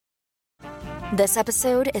This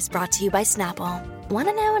episode is brought to you by Snapple. Want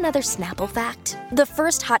to know another Snapple fact? The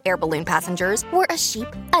first hot air balloon passengers were a sheep,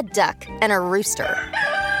 a duck, and a rooster.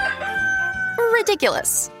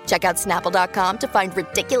 Ridiculous. Check out Snapple.com to find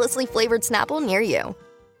ridiculously flavored Snapple near you.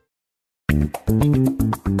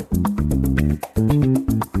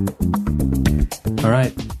 All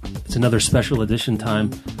right, it's another special edition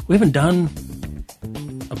time. We haven't done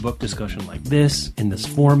a book discussion like this, in this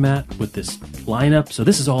format, with this lineup, so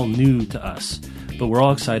this is all new to us. But we're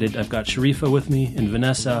all excited. I've got Sharifa with me and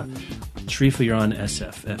Vanessa. Sharifa, you're on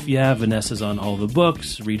SFF. Yeah, Vanessa's on All the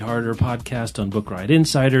Books, Read Harder podcast on Book Riot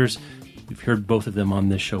Insiders. We've heard both of them on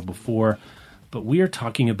this show before. But we are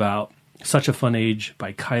talking about Such a Fun Age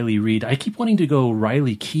by Kiley Reid. I keep wanting to go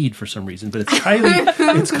Riley Keed for some reason, but it's Kiley.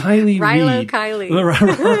 It's Kiley Reid.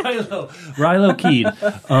 Rilo Keed.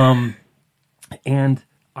 And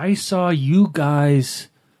I saw you guys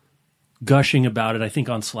gushing about it, I think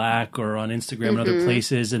on Slack or on Instagram and other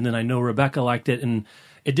places. And then I know Rebecca liked it. And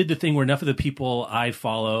it did the thing where enough of the people I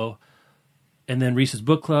follow, and then Reese's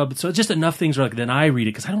Book Club. So it's just enough things where then I read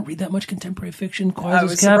it, because I don't read that much contemporary fiction. I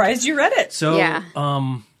was surprised you read it. So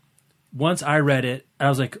once I read it, I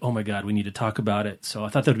was like, oh my God, we need to talk about it. So I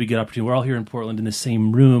thought that would be a good opportunity. We're all here in Portland in the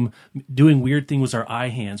same room doing weird things with our eye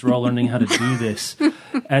hands. We're all learning how to do this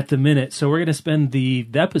at the minute. So we're going to spend the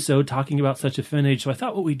episode talking about Such a Fun Age. So I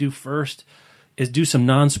thought what we do first is do some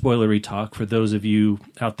non-spoilery talk for those of you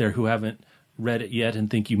out there who haven't read it yet and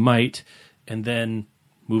think you might, and then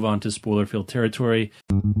move on to spoiler-filled territory.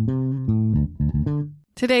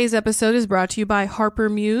 Today's episode is brought to you by Harper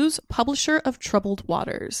Muse, publisher of Troubled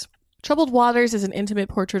Waters. Troubled Waters is an intimate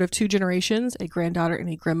portrait of two generations, a granddaughter and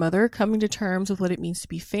a grandmother, coming to terms with what it means to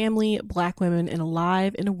be family, Black women, and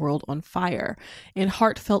alive in a world on fire. In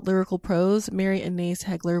heartfelt lyrical prose, Mary Annaïse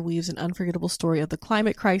Heglar weaves an unforgettable story of the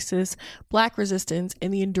climate crisis, Black resistance,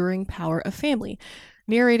 and the enduring power of family.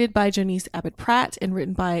 Narrated by Janice Abbott Pratt and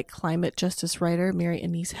written by climate justice writer Mary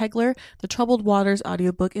Annaïse Heglar, the Troubled Waters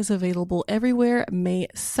audiobook is available everywhere May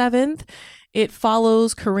 7th. It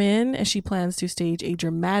follows Corinne as she plans to stage a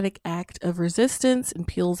dramatic act of resistance and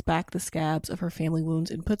peels back the scabs of her family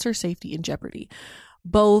wounds and puts her safety in jeopardy.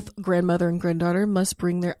 Both grandmother and granddaughter must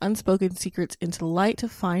bring their unspoken secrets into the light to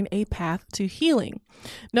find a path to healing.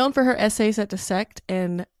 Known for her essays that dissect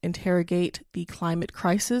and interrogate the climate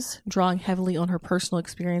crisis, drawing heavily on her personal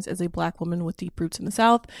experience as a Black woman with deep roots in the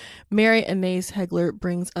South, Mary Annaïse Heglar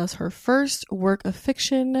brings us her first work of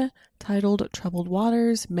fiction titled Troubled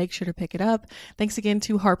Waters. Make sure to pick it up. Thanks again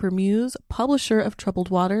to Harper Muse, publisher of Troubled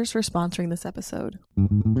Waters, for sponsoring this episode.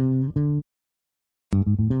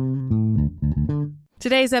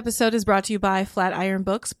 Today's episode is brought to you by Flatiron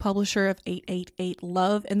Books, publisher of 888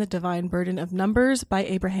 Love and the Divine Burden of Numbers by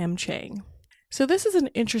Abraham Chang. So this is an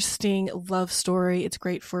interesting love story. It's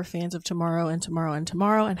great for fans of Tomorrow and Tomorrow and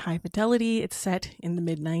Tomorrow and High Fidelity. It's set in the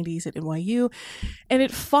mid-90s at NYU, and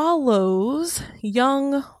it follows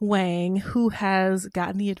young Wang, who has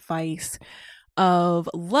gotten the advice of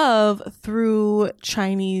love through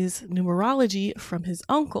Chinese numerology from his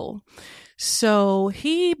uncle. So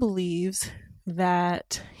he believes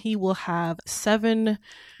that he will have 7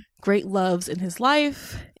 great loves in his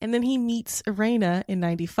life, and then he meets Irena in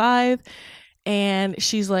 95, and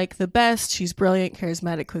she's like the best. She's brilliant,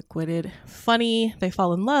 charismatic, quick-witted, funny. They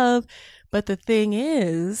fall in love, but the thing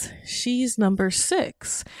is, she's number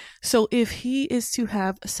 6. So if he is to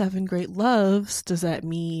have 7 great loves, does that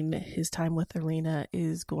mean his time with Irena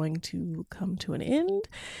is going to come to an end?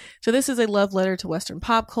 So this is a love letter to Western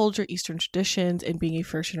pop culture, Eastern traditions, and being a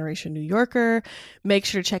first-generation New Yorker. Make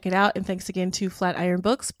sure to check it out. And thanks again to Flatiron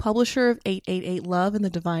Books, publisher of 888 Love and the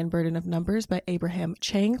Divine Burden of Numbers by Abraham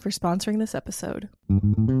Chang, for sponsoring this episode.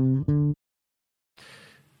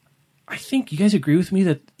 I think you guys agree with me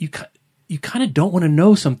that you kind of don't want to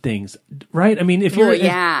know some things, right? I mean, if you're, there's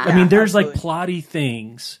absolutely. like plotty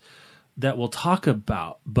things that we'll talk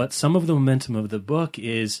about, but some of the momentum of the book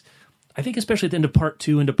is, I think, especially at the end of part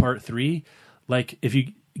 2 into part 3, like if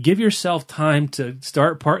you give yourself time to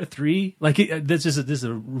start part 3, like this is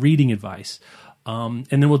a reading advice. And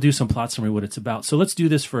then we'll do some plot summary, what it's about. So let's do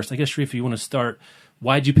this first. I guess, Sharifa, you want to start.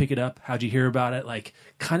 Why'd you pick it up? How'd you hear about it? Like,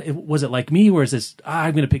 kind of, was it like me, or is this,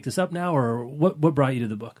 I'm going to pick this up now, or what brought you to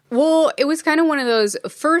the book? Well, it was kind of one of those.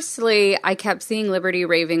 Firstly, I kept seeing Liberty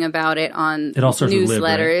raving about it on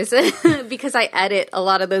newsletters, right? Because I edit a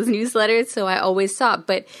lot of those newsletters, so I always saw it.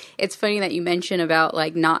 But it's funny that you mentioned about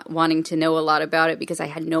like not wanting to know a lot about it, because I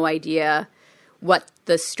had no idea what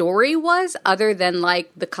the story was other than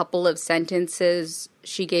like the couple of sentences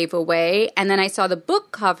she gave away. And then I saw the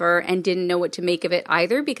book cover and didn't know what to make of it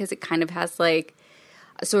either, because it kind of has like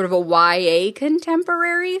sort of a YA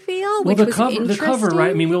contemporary feel, which was interesting. The cover,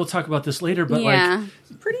 right? I mean, we'll talk about this later, but like,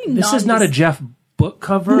 pretty. This is not a Jeff book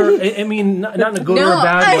cover. I mean, not in a good or a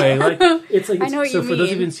bad way. Like, it's like, I know what you for mean. those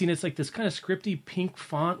who haven't seen it, it's like this kind of scripty pink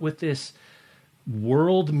font with this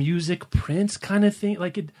world music Prince kind of thing.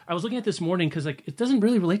 Like, I was looking at this morning because like it doesn't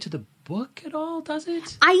really relate to the book at all, does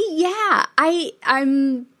it?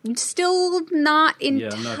 I'm still not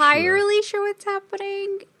entirely sure what's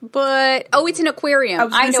happening, but it's an aquarium.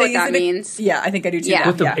 I know what that means. Yeah, I think I do too. Yeah.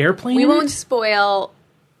 With the airplane. We won't spoil.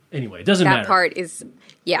 Anyway, it doesn't matter. That part is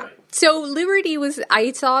Right. So Liberty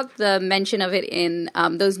I saw the mention of it in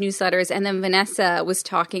those newsletters, and then Vanessa was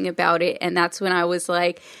talking about it, and that's when I was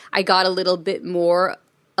like, I got a little bit more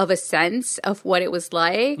of a sense of what it was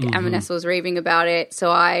like, and Vanessa was raving about it.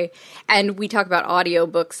 So and we talk about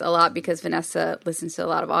audiobooks a lot because Vanessa listens to a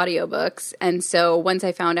lot of audiobooks, and so once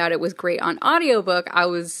I found out it was great on audiobook, I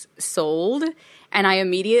was sold, and I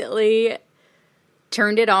immediately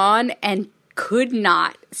turned it on and could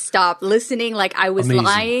not stop listening. Like, I was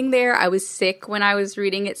lying there. I was sick when I was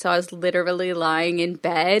reading it, so I was literally lying in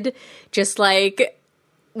bed, just like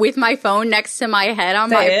with my phone next to my head on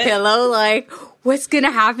my pillow, like, what's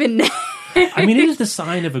gonna happen next? I mean, it is the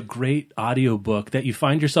sign of a great audiobook that you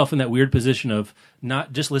find yourself in that weird position of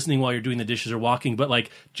not just listening while you're doing the dishes or walking, but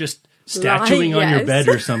like just statuing on your bed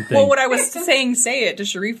or something. Well, what I was saying, say it to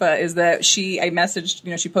Sharifa, is that I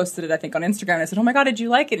messaged, she posted it, I think, on Instagram. And I said, oh my God, did you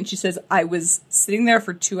like it? And she says, I was sitting there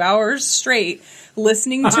for 2 hours straight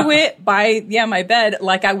listening to it by, my bed,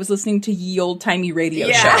 like I was listening to ye old timey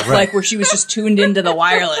radio show. Right. Like where she was just tuned into the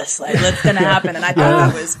wireless, like, what's going to happen? And I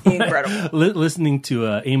thought that was incredible. Listening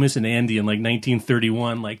to Amos and Andy in like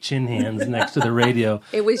 1931, like chin hands next to the radio.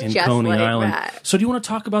 It was in just Coney like Island. that. So do you want to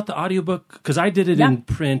talk about the audiobook? Because I did it in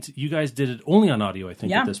print. You guys did it only on audio, I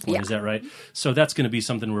think, at this point. Is that right? So that's going to be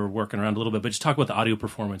something we're working around a little bit. But just talk about the audio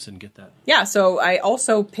performance and get that. Yeah, so I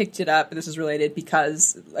also picked it up. This is related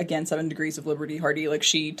because, again, 7 Degrees of Liberty Hardy, like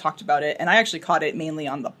she talked about it. And I actually caught it mainly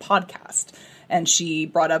on the podcast. And she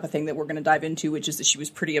brought up a thing that we're going to dive into, which is that she was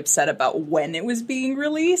pretty upset about when it was being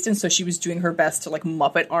released. And so she was doing her best to like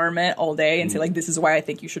Muppet arm it all day and say like, this is why I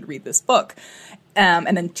think you should read this book.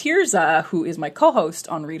 And then Tirza, who is my co-host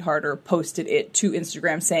on Read Harder, posted it to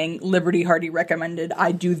Instagram saying, Liberty Hardy recommended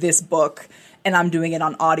I do this book and I'm doing it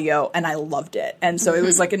on audio and I loved it. And so it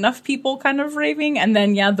was like enough people kind of raving. And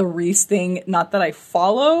then, the Reese thing, not that I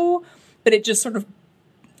follow, but it just sort of,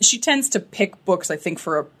 she tends to pick books, I think,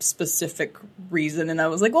 for a specific reason. And I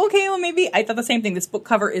was like, okay, well, maybe I thought the same thing. This book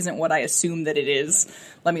cover isn't what I assume that it is.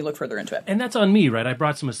 Let me look further into it. And that's on me, right? I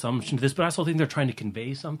brought some assumption to this, but I also think they're trying to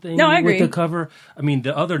convey something I agree. with the cover. I mean,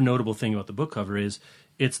 the other notable thing about the book cover is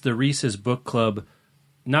it's the Reese's Book Club,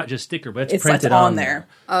 not just sticker, but it's printed on there.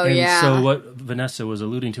 Oh, and yeah. So what Vanessa was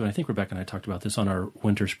alluding to, and I think Rebecca and I talked about this on our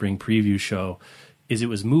winter-spring preview show, is it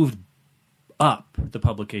was moved up, the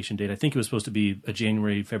publication date. I think it was supposed to be a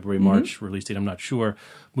January, February, March release date. I'm not sure.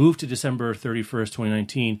 Moved to December 31st,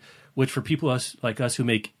 2019, which for people like us who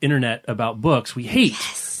make internet about books, we hate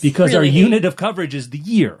because our unit of coverage is the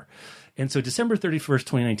year. And so December 31st,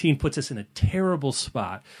 2019 puts us in a terrible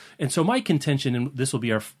spot. And so my contention, and this will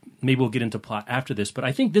be maybe we'll get into plot after this, but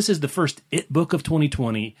I think this is the first It book of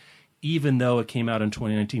 2020, even though it came out in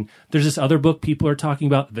 2019. There's this other book people are talking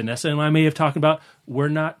about, Vanessa and I may have talked about. We're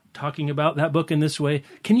not talking about that book in this way.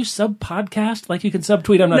 Can you sub-podcast? Like you can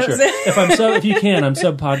sub-tweet? I'm not sure. If you can, I'm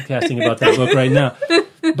sub-podcasting about that book right now.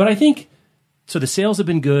 But I think, so the sales have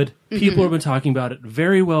been good. People have been talking about it.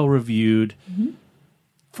 Very well reviewed.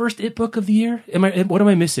 First It book of the year? What am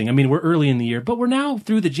I missing? I mean, we're early in the year, but we're now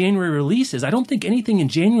through the January releases. I don't think anything in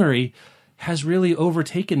January has really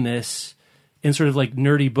overtaken this in sort of like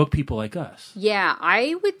nerdy book people like us. Yeah,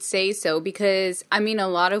 I would say so because, I mean, a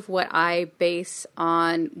lot of what I base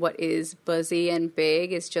on what is buzzy and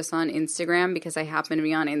big is just on Instagram because I happen to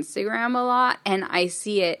be on Instagram a lot and I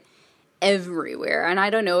see it everywhere. And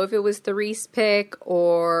I don't know if it was the Reese pick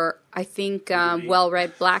or I think Well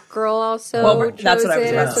Read Black Girl also chose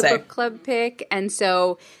it as the book club pick. And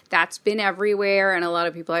so that's been everywhere. And a lot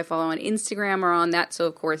of people I follow on Instagram are on that. So,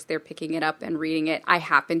 of course, they're picking it up and reading it. I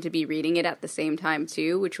happen to be reading it at the same time,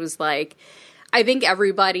 too, which was like, I think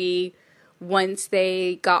everybody, once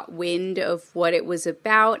they got wind of what it was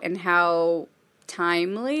about and how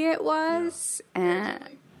timely it was,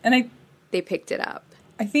 they picked it up.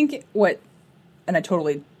 I think and I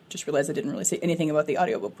totally just realized I didn't really say anything about the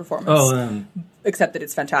audiobook performance, except that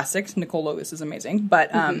it's fantastic. Nicole Logus is amazing.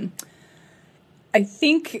 But I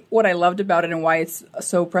think what I loved about it and why it's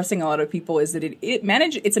so pressing a lot of people is that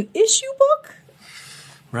it's an issue book.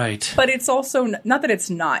 Right. But it's also, not that it's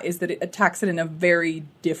not, is that it attacks it in a very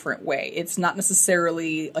different way. It's not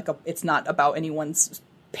necessarily it's not about anyone's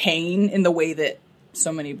pain in the way that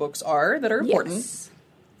so many books are that are important. Yes.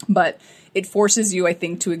 But it forces you, I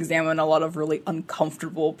think, to examine a lot of really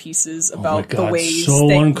uncomfortable pieces about the ways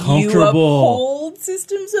that you uphold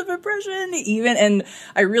systems of oppression. And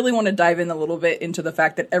I really want to dive in a little bit into the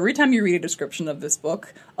fact that every time you read a description of this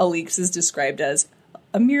book, Alix is described as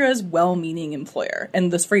Amira's well-meaning employer.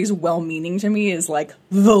 And this phrase well-meaning to me is like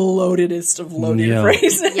the loadedest of loaded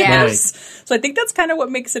phrases. Yes. So I think that's kind of what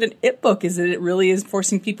makes it an it book, is that it really is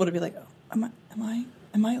forcing people to be like, oh, am I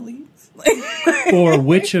Alix? Or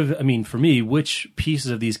for me, which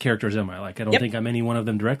pieces of these characters am I? Like, I don't think I'm any one of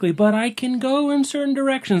them directly, but I can go in certain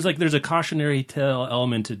directions. Like, there's a cautionary tale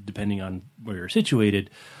element to depending on where you're situated.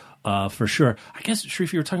 For sure. I guess,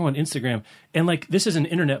 Sharif, you were talking about Instagram, and like this is an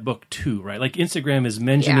internet book too, right? Like Instagram is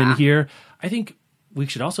mentioned in here. I think we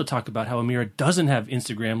should also talk about how Amira doesn't have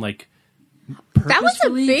Instagram, like that was a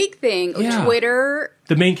big thing. Yeah. Twitter.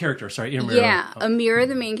 The main character, sorry, Amira. Yeah, Amira,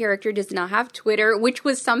 the main character, does not have Twitter, which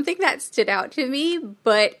was something that stood out to me,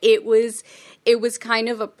 but it was kind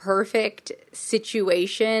of a perfect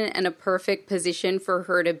situation and a perfect position for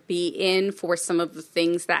her to be in for some of the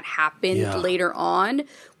things that happened later on,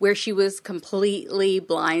 where she was completely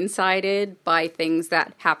blindsided by things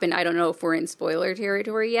that happened. I don't know if we're in spoiler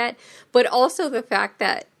territory yet, but also the fact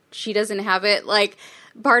that she doesn't have it. Like,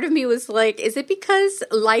 part of me was like, is it because,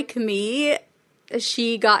 like me,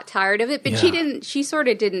 she got tired of it? But she sort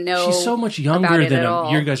of didn't know. She's so much younger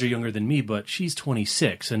than you guys are younger than me, but she's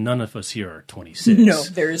 26 and none of us here are 26. No,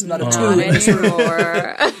 there is not a two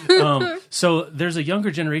anymore. So there's a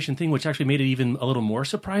younger generation thing, which actually made it even a little more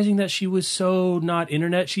surprising that she was so not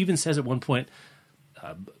internet. She even says at one point,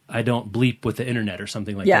 I don't bleep with the internet or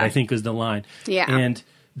something like that, I think is the line. Yeah. And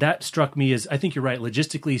that struck me as, I think you're right,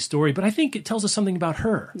 logistically story, but I think it tells us something about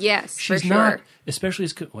her. Yes, she's for not, sure. especially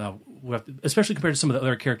compared to some of the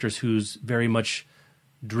other characters who's very much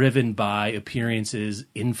driven by appearances,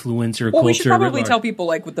 influencer culture. We should probably tell people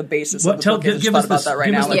like what the basis of the book is. Give us about that right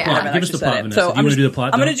now. Give us the plot, Vanessa. So do you want to do the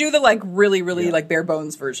plot? I'm going to do the really like bare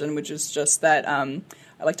bones version, which is just that I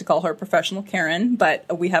like to call her professional Karen,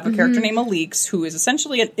 but we have a character named Alix who is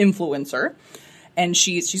essentially an influencer. And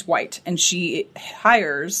she's white, and she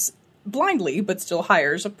hires, blindly, but still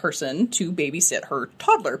hires a person to babysit her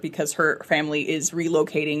toddler because her family is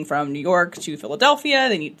relocating from New York to Philadelphia.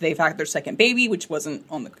 They've had their second baby, which wasn't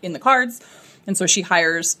in the cards. And so she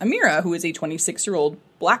hires Amira, who is a 26-year-old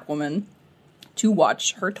black woman, to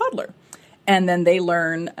watch her toddler. And then they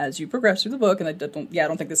learn, as you progress through the book, and I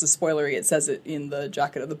don't think this is spoilery, it says it in the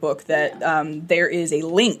jacket of the book, that there is a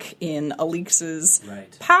link in Alix's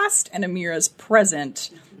past and Amira's present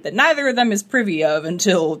that neither of them is privy of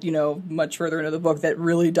until, much further into the book, that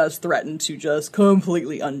really does threaten to just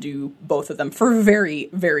completely undo both of them for very,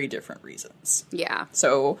 very different reasons. Yeah.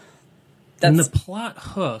 So and the plot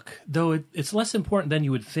hook, though it's less important than you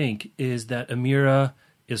would think, is that Amira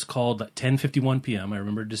is called 10:51 p.m. I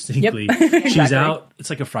remember distinctly. Yep. She's out. It's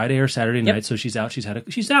like a Friday or Saturday night, so she's out. She's out.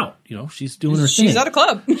 She's doing her thing. She's at a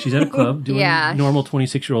club. She's at a club doing normal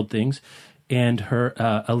 26-year-old things. And her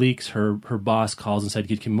Alix, her boss, calls and said,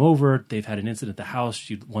 "Get him over. They've had an incident at the house.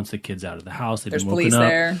 She wants the kids out of the house. They've been woken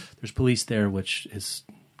up. There's police there, which is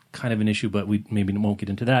kind of an issue, but we maybe won't get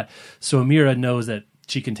into that." So Amira knows that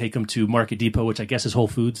she can take them to Market Depot, which I guess is Whole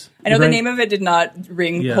Foods. I know the name of it did not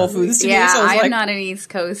ring Whole Foods to me. Yeah, so I'm not an East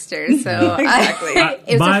Coaster, so exactly.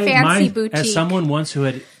 It was a fancy boutique. As someone once who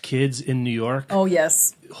had kids in New York, oh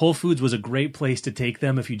yes, Whole Foods was a great place to take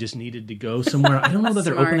them if you just needed to go somewhere. I don't know that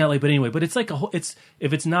they're open that late, but anyway. But it's like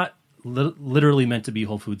if it's not literally meant to be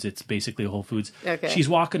Whole Foods, it's basically a Whole Foods. Okay. She's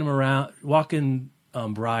walking Briar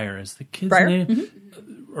is the kid's name,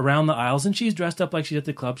 around the aisles, and she's dressed up like she's at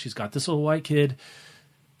the club. She's got this little white kid.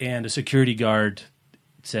 And a security guard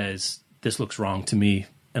says, "This looks wrong to me."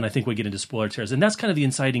 And I think we get into spoiler territory. And that's kind of the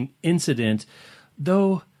inciting incident,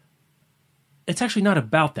 though it's actually not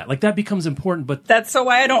about that. Like, that becomes important, but... That's so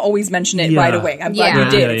why I don't always mention it right away. I'm glad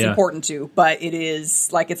you did. It's important to. But it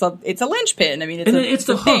is, like, it's a linchpin. I mean, it's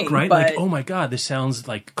the hook, thing, right? Like, oh my God, this sounds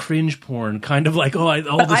like cringe porn. Kind of like, all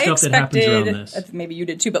the stuff that happens around this. Maybe you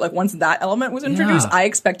did too, but like once that element was introduced, I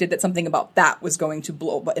expected that something about that was going to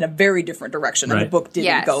blow but in a very different direction. And the book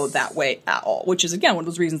didn't go that way at all. Which is, again, one of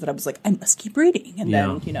those reasons that I was like, I must keep reading. And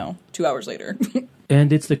then, 2 hours later...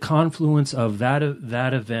 And it's the confluence of that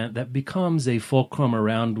event that becomes a fulcrum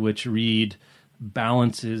around which Reed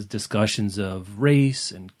balances discussions of race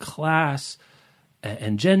and class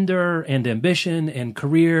and gender and ambition and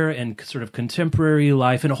career and sort of contemporary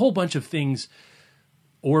life and a whole bunch of things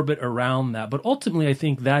orbit around that. But ultimately, I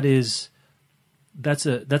think that's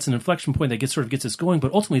an inflection point that gets us going.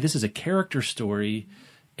 But ultimately, this is a character story,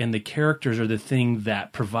 and the characters are the thing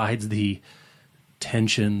that provides the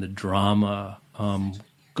tension, the drama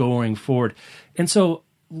going forward. And so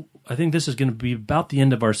I think this is going to be about the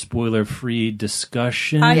end of our spoiler-free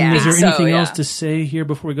discussion. Is there anything else to say here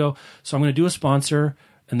before we go? So I'm going to do a sponsor,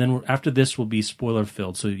 and then after this will be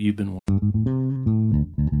spoiler-filled. So you've been...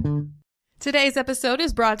 Today's episode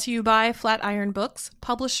is brought to you by Flatiron Books,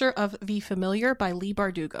 publisher of The Familiar by Leigh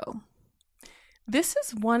Bardugo. This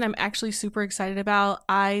is one I'm actually super excited about.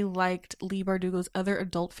 I liked Leigh Bardugo's other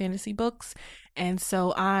adult fantasy books, and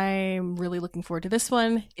so I'm really looking forward to this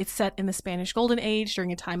one. It's set in the Spanish Golden Age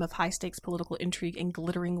during a time of high-stakes political intrigue and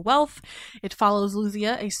glittering wealth. It follows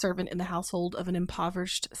Luzia, a servant in the household of an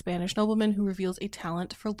impoverished Spanish nobleman who reveals a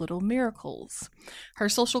talent for little miracles. Her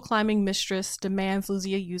social climbing mistress demands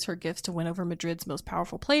Luzia use her gifts to win over Madrid's most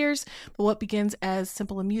powerful players, but what begins as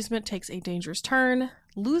simple amusement takes a dangerous turn.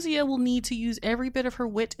 Luzia will need to use every bit of her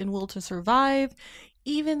wit and will to survive,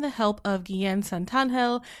 even the help of Guillen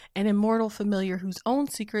Santangel, an immortal familiar whose own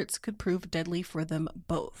secrets could prove deadly for them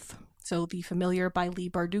both. So The Familiar by Leigh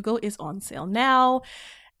Bardugo is on sale now.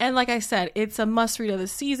 And like I said, it's a must-read of the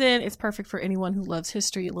season. It's perfect for anyone who loves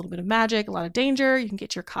history, a little bit of magic, a lot of danger. You can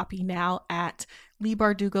get your copy now at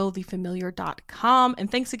LeighBardugoTheFamiliar.com.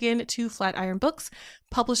 And thanks again to Flatiron Books,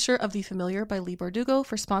 publisher of The Familiar by Leigh Bardugo,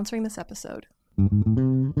 for sponsoring this episode.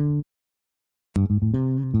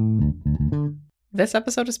 This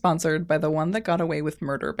episode is sponsored by The One That Got Away with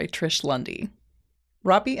Murder by Trish Lundy.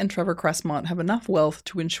 Robbie and Trevor Cressmont have enough wealth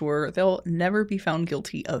to ensure they'll never be found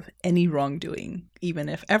guilty of any wrongdoing, even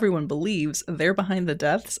if everyone believes they're behind the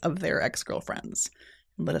deaths of their ex-girlfriends.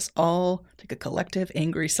 And let us all take a collective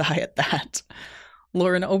angry sigh at that.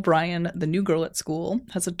 Lauren O'Brien, the new girl at school,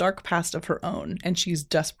 has a dark past of her own, and she's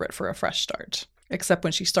desperate for a fresh start. Except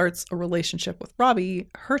when she starts a relationship with Robbie,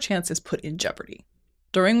 her chance is put in jeopardy.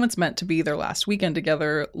 During what's meant to be their last weekend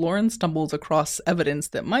together, Lauren stumbles across evidence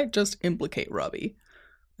that might just implicate Robbie.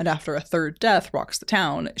 And after a third death rocks the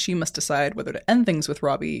town, she must decide whether to end things with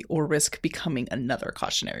Robbie or risk becoming another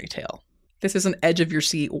cautionary tale. This is an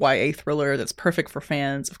edge-of-your-seat YA thriller that's perfect for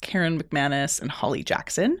fans of Karen McManus and Holly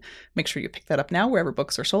Jackson. Make sure you pick that up now wherever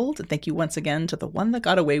books are sold. And thank you once again to The One That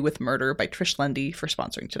Got Away with Murder by Trish Lundy for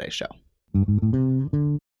sponsoring today's show.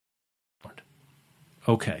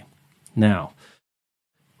 Okay, now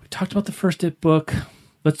we talked about the first It book.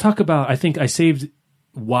 Let's talk about. I think I saved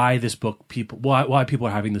why this book why people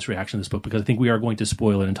are having this reaction to this book, because I think we are going to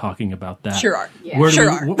spoil it in talking about that. Sure are. Yeah.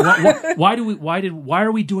 Why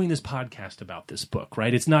are we doing this podcast about this book?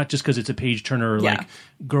 Right? It's not just because it's a page turner like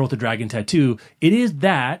Girl with a Dragon Tattoo. It is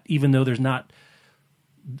that, even though there's not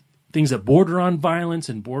things that border on violence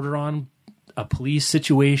and border on a police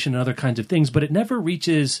situation and other kinds of things, but it never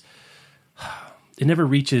reaches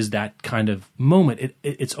that kind of moment.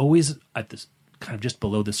 It's always at this kind of just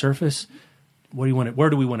below the surface. Where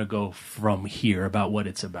do we want to go from here about what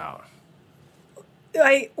it's about?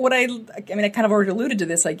 I kind of already alluded to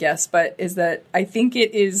this, I guess, but is that I think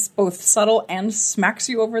it is both subtle and smacks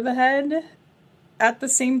you over the head at the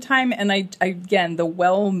same time. And I again, the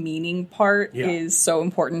well-meaning part is so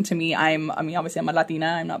important to me. Obviously I'm a Latina,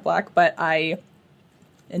 I'm not Black, but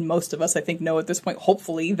and most of us, I think, know at this point,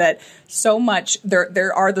 hopefully, that so much,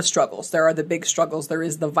 there are the struggles. There are the big struggles. There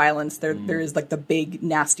is the violence. There is like the big,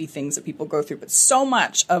 nasty things that people go through. But so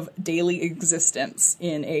much of daily existence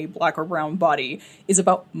in a Black or brown body is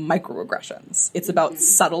about microaggressions. It's about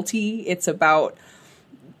subtlety. It's about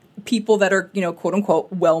people that are, quote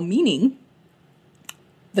unquote, well-meaning,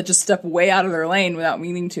 that just step way out of their lane without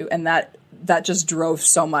meaning to. And that just drove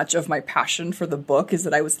so much of my passion for the book, is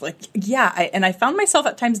that I was like, and I found myself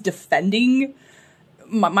at times defending.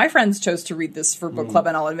 My friends chose to read this for book club,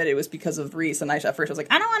 and I'll admit it was because of Reese. And at first I was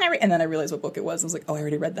like, I don't want to read, and then I realized what book it was. I was like, oh, I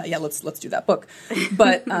already read that. Yeah, let's do that book.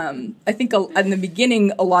 But I think in the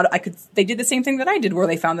beginning, they did the same thing that I did, where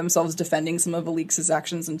they found themselves defending some of Alix's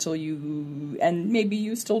actions until and maybe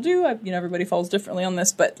you still do. Everybody falls differently on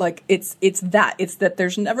this, but like it's that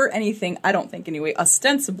there's never anything, I don't think anyway,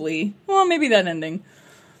 ostensibly, well, maybe that ending,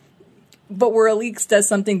 but where Alix does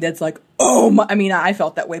something that's like, I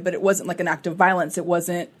felt that way, but it wasn't like an act of violence. It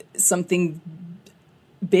wasn't something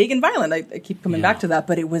big and violent. I keep coming back to that,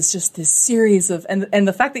 but it was just this series of, and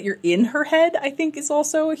the fact that you're in her head, I think, is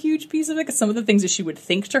also a huge piece of it, because some of the things that she would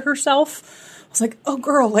think to herself, I was like, oh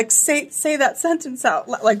girl, like say that sentence out.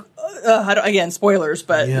 Like, again, spoilers,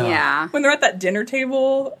 but when they're at that dinner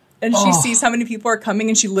table, and she sees how many people are coming,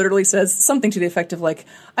 and she literally says something to the effect of, like,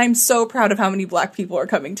 I'm so proud of how many Black people are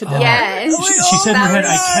coming to dinner. Yes. She said in her head,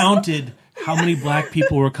 I counted how many black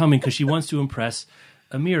people were coming because she wants to impress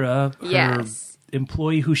Amira, her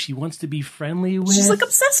employee who she wants to be friendly with. She's like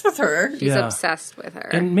obsessed with her. She's obsessed with her.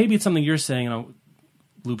 And maybe it's something you're saying, and I'll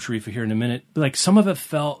loop Sharifa here in a minute, but like some of it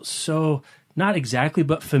felt so, not exactly,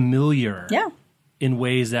 but familiar. Yeah. In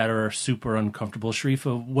ways that are super uncomfortable.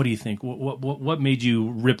 Sharifa, what do you think? What made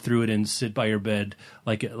you rip through it and sit by your bed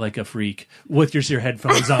like a freak with your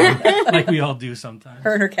headphones on, like we all do sometimes?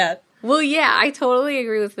 Her and her cat. Well, yeah, I totally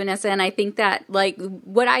agree with Vanessa, and I think that like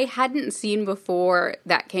what I hadn't seen before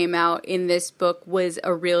that came out in this book was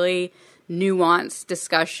a really nuanced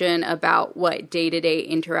discussion about what day-to-day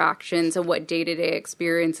interactions and what day-to-day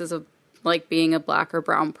experiences of like being a black or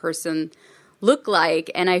brown person look like.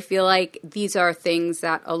 And I feel like these are things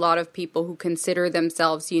that a lot of people who consider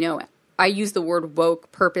themselves, you know, I use the word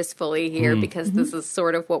woke purposefully here because this is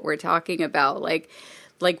sort of what we're talking about, like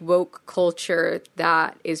woke culture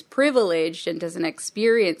that is privileged and doesn't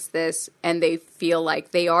experience this, and they feel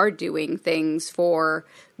like they are doing things for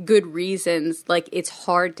good reasons. Like it's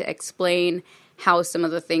hard to explain how some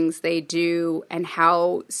of the things they do and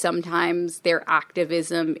how sometimes their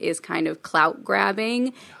activism is kind of clout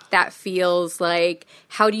grabbing. That feels like,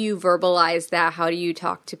 how do you verbalize that? How do you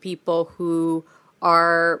talk to people who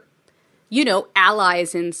are, you know,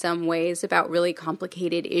 allies in some ways about really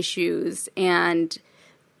complicated issues, and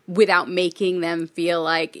without making them feel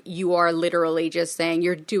like you are literally just saying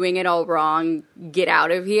you're doing it all wrong, get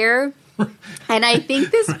out of here. And I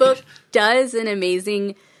think this book does an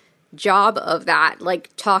amazing job of that, like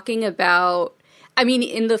talking about, I mean,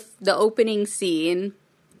 in the opening scene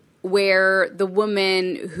where the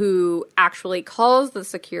woman who actually calls the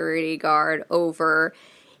security guard over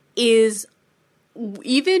is,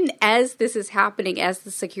 even as this is happening, as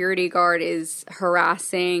the security guard is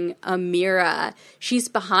harassing Amira, she's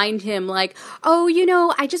behind him like, oh, you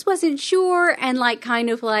know, I just wasn't sure. And like,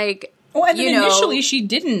 kind of like, well, and then initially she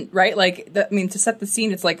didn't, right? Like, I mean, to set the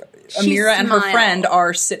scene, it's like Amira and her friend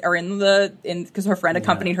are because her friend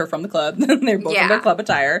accompanied her from the club. They're both in their club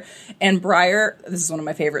attire. And Briar, this is one of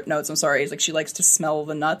my favorite notes, I'm sorry, is like she likes to smell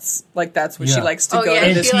the nuts. Like that's what she likes to go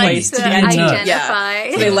to this place to identify.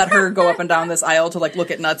 Yeah. So they let her go up and down this aisle to like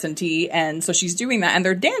look at nuts and tea. And so she's doing that, and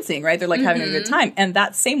they're dancing, right? They're like having a good time. And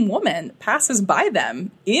that same woman passes by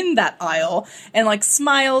them in that aisle and like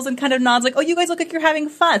smiles and kind of nods like, oh, you guys look like you're having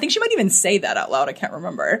fun. I think she might even say that out loud. I can't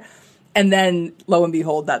remember. And then, lo and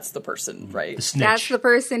behold, that's the person, right? That's the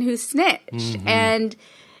person who snitched. And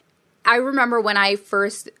I remember when I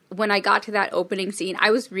got to that opening scene,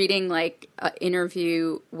 I was reading like an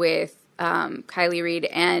interview with Kylie Reed,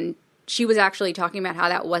 and she was actually talking about how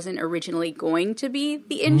that wasn't originally going to be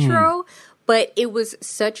the intro, but it was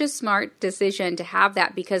such a smart decision to have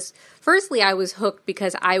that because, firstly, I was hooked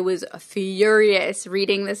because I was furious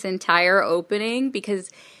reading this entire opening because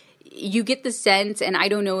you get the sense, and I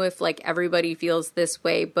don't know if like everybody feels this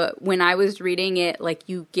way, but when I was reading it, like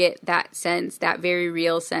you get that sense, that very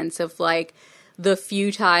real sense of like the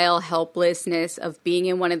futile helplessness of being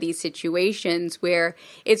in one of these situations where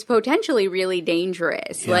it's potentially really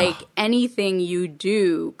dangerous. Yeah. Like anything you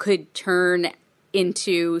do could turn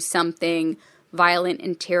into something violent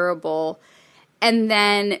and terrible. And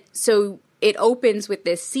then, so it opens with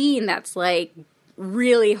this scene that's like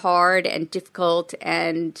really hard and difficult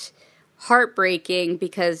and heartbreaking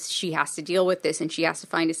because she has to deal with this and she has to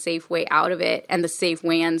find a safe way out of it. And the safe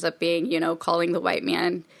way ends up being, you know, calling the white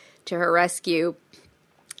man to her rescue.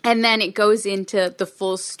 And then it goes into the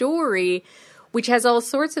full story, which has all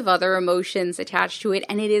sorts of other emotions attached to it.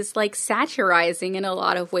 And it is like satirizing in a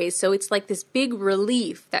lot of ways. So it's like this big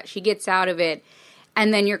relief that she gets out of it.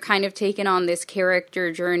 And then you're kind of taken on this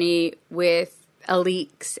character journey with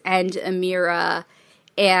Alix and Amira,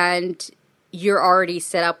 and you're already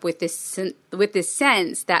set up with this sense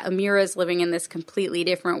that Amira is living in this completely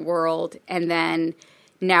different world, and then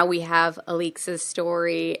now we have Alix's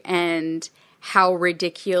story, and how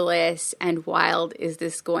ridiculous and wild is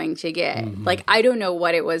this going to get? Like, I don't know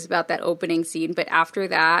what it was about that opening scene, but after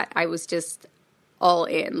that, I was just all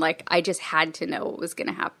in. Like, I just had to know what was going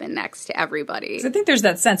to happen next to everybody. I think there's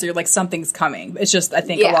that sense that you're like, something's coming. It's just, I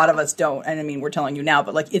think a lot of us don't. And I mean, we're telling you now,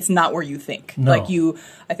 but like, it's not where you think. No. Like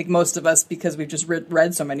I think most of us, because we've just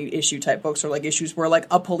read so many issue type books, or like issues where like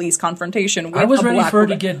a police confrontation with I was a ready black for her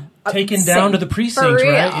woman. to get taken down to the precinct, right?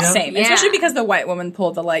 Yeah. Same. Yeah. Especially because the white woman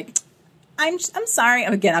pulled the like, I'm sorry.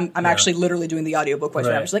 Again, I'm actually literally doing the audiobook voice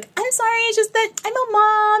right now. I'm just like, I'm sorry. It's just that I'm a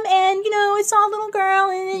mom, and you know, I saw a little girl,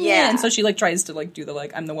 and so she like tries to like do the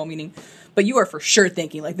like I'm the well-meaning, but you are for sure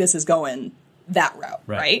thinking like this is going that route,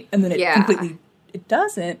 right? And then it completely it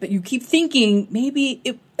doesn't. But you keep thinking maybe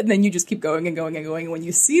it. and then you just keep going and going and going. And when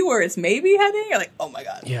you see where it's maybe heading, you're like, oh my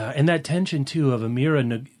God. Yeah, and that tension, too, of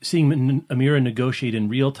seeing Amira negotiate in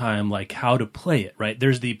real time, like how to play it, right?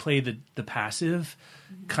 There's the play the passive,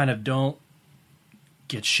 kind of don't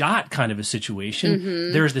get shot kind of a situation.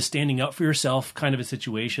 Mm-hmm. There's the standing up for yourself kind of a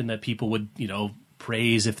situation that people would,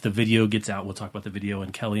 praise if the video gets out. We'll talk about the video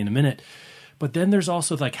and Kelly in a minute. But then there's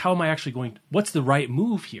also like, how am I actually what's the right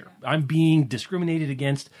move here? I'm being discriminated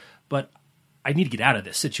against, but I need to get out of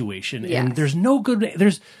this situation. Yes. And there's no good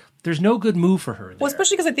move for her there. Well,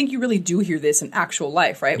 especially because I think you really do hear this in actual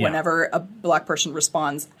life, right? Yeah. Whenever a Black person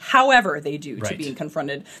responds, however they do to being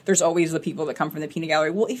confronted, there's always the people that come from the peanut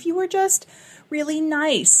gallery. Well, if you were just really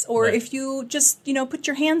nice, or if you just, put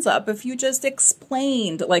your hands up, if you just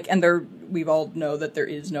explained, we've all know that there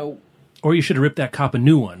is no. Or you should have ripped that cop a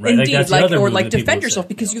new one, right? Indeed, defend yourself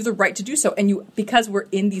because you have the right to do so. And because we're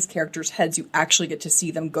in these characters' heads, you actually get to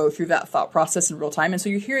see them go through that thought process in real time. And so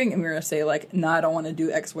you're hearing Amira say, no, I don't want to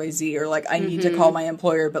do X, Y, Z, or I need to call my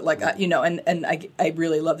employer, but I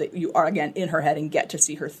really love that you are, again, in her head and get to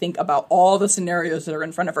see her think about all the scenarios that are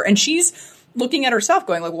in front of her. And she's looking at herself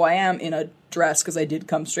going, well, I am in a dress because I did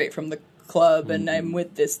come straight from the club and I'm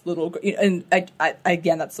with this little, and I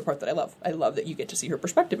again, that's the part that I love. I love that you get to see her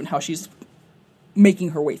perspective and how she's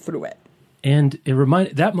making her way through it. And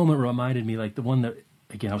that moment reminded me, like the one that,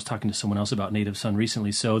 again, I was talking to someone else about Native Son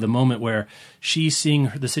recently. So the moment where she's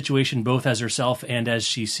seeing the situation both as herself and as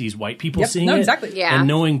she sees white people seeing it, exactly, and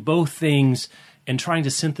knowing both things and trying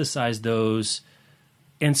to synthesize those.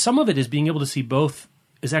 And some of it is being able to see both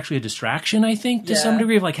is actually a distraction, I think, to some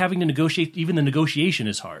degree, of having to negotiate. Even the negotiation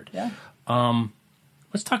is hard. Yeah.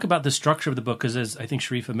 Let's talk about the structure of the book, because as I think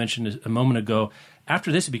Sharifa mentioned a moment ago, after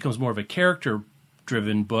this it becomes more of a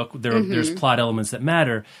character-driven book. There's plot elements that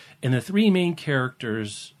matter. And the three main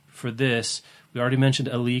characters for this, we already mentioned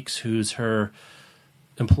Alix, who's her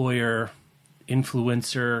employer,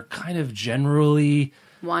 influencer, kind of generally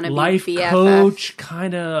wannabe life BFF. Coach,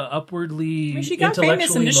 kind of upwardly she got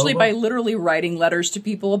famous initially by literally writing letters to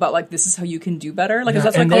people about this is how you can do better.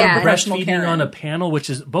 That's and then professional breastfeeding Karen. on a panel,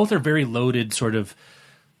 which is both are very loaded sort of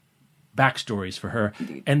backstories for her.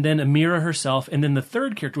 Indeed. And then Amira herself, and then the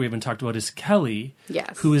third character we haven't talked about is Kelly,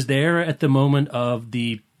 yes, who is there at the moment of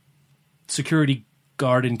the security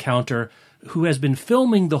guard encounter, who has been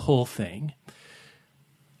filming the whole thing,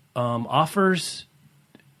 offers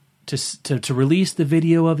to release the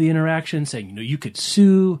video of the interaction, saying, you could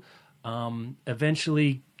sue,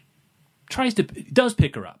 eventually does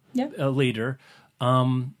pick her up later.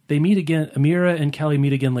 They meet again, Amira and Kelly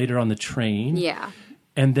meet again later on the train. Yeah.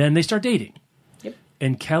 And then they start dating. Yep.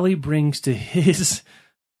 And Kelly brings to his,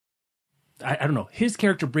 I don't know, his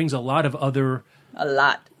character brings a lot of other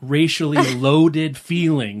racially loaded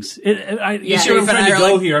feelings. You see where I'm trying to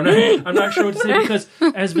go here. I'm not sure what to say, because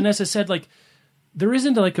as Vanessa said, there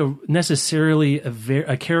isn't necessarily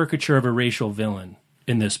a caricature of a racial villain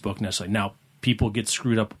in this book necessarily. Now, people get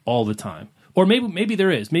screwed up all the time. Or maybe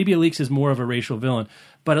there is. Maybe Alix is more of a racial villain,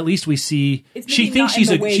 but at least we see she thinks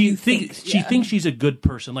she's a good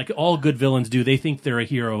person, like all good villains do. They think they're a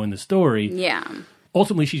hero in the story. Yeah.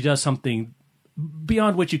 Ultimately, she does something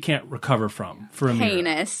beyond what you can't recover from for Amira.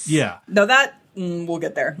 Heinous. Yeah. No, that we'll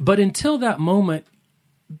get there. But until that moment,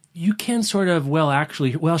 you can sort of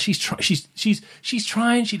she's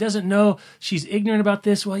trying. She doesn't know. She's ignorant about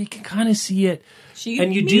this. Well, you can kind of see it.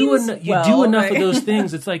 You do enough of those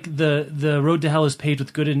things. It's like the road to hell is paved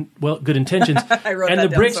with good intentions. And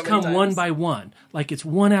the bricks come one by one. It's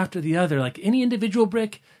one after the other. Like any individual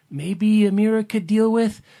brick, maybe Amira could deal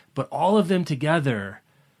with, but all of them together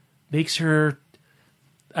makes her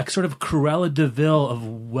a sort of Cruella de Vil of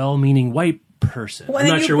well-meaning white person. I'm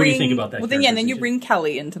not sure what you think about that. Well, then you bring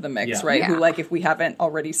Kelly into the mix, right? Yeah. Who, if we haven't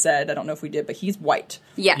already said, I don't know if we did, but he's white.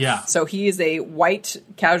 Yes. Yeah. So he is a white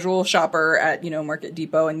casual shopper at Market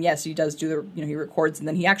Depot, and yes, he does do he records, and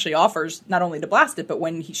then he actually offers not only to blast it, but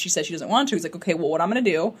when she says she doesn't want to, he's like, okay, well, what I'm going to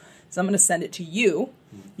do is I'm going to send it to you.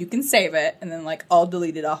 You can save it, and then I'll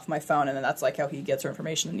delete it off my phone, and then that's how he gets her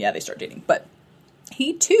information. And they start dating, but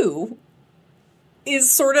he too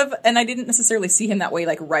is sort of, and I didn't necessarily see him that way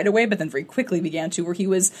right away, but then very quickly began to, where he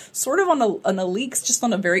was sort of on a leaks, just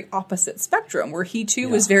on a very opposite spectrum, where he too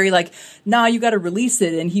was very nah, you got to release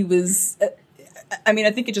it, and he was,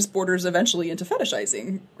 I think it just borders eventually into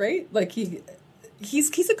fetishizing, right?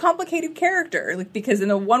 He's a complicated character, because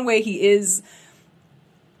in one way he is.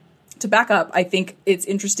 To back up, I think it's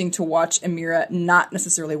interesting to watch Amira not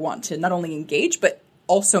necessarily want to not only engage, but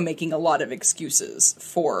also making a lot of excuses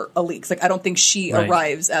for Alix. Like, I don't think she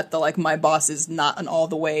arrives at the, like, my boss is not an all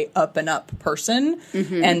the way up and up person.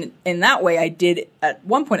 Mm-hmm. And in that way, I did at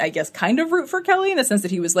one point, I guess, kind of root for Kelly in the sense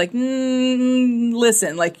that he was like,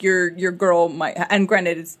 listen, like, your girl might, and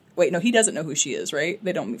granted, it's, wait, no, he doesn't know who she is, right?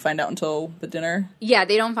 They don't find out until the dinner? Yeah,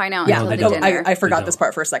 they don't find out until the dinner. I forgot this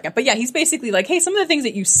part for a second. But yeah, he's basically like, hey, some of the things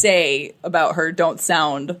that you say about her don't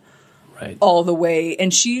sound all the way.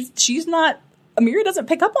 And she's not, Amira doesn't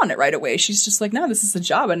pick up on it right away. She's just like, no, this is a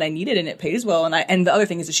job and I need it and it pays well. And the other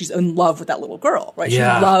thing is that she's in love with that little girl, right?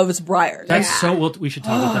 Yeah. She loves Briar. That's so, well, we should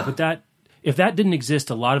talk about that. But if that didn't exist,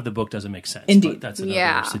 a lot of the book doesn't make sense. Indeed. But that's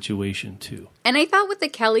another situation, too. And I thought with the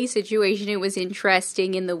Kelly situation, it was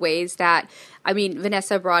interesting in the ways that, I mean,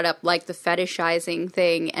 Vanessa brought up, like, the fetishizing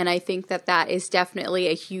thing. And I think that is definitely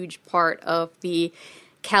a huge part of the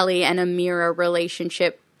Kelly and Amira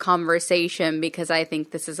relationship conversation, because I think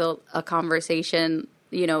this is a conversation,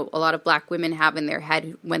 you know, a lot of Black women have in their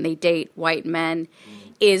head when they date white men.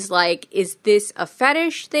 Is like, is this a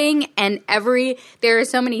fetish thing? And there are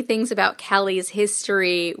so many things about Kelly's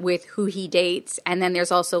history with who he dates. And then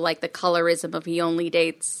there's also like the colorism of he only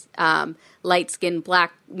dates light-skinned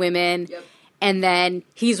Black women. Yep. And then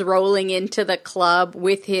he's rolling into the club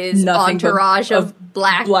with his entourage of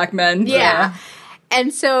black men. Yeah.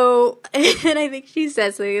 And so, and I think she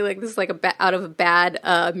says something like, this is like out of a bad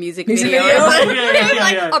music video.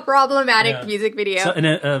 A problematic music video. So, and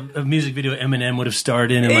a music video Eminem would have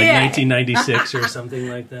starred in like 1996 or something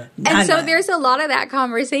like that. And so there's a lot of that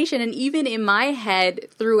conversation. And even in my head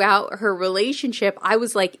throughout her relationship, I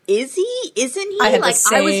was like, is he? Isn't he? I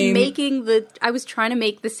was trying to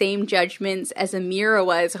make the same judgments as Amira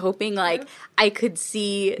was, hoping like I could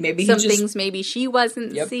see things maybe she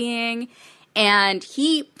wasn't seeing. And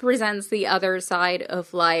he presents the other side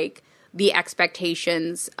of, like, the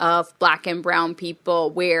expectations of Black and brown people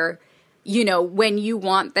where, you know, when you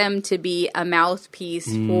want them to be a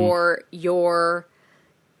mouthpiece for your,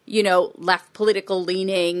 you know, left political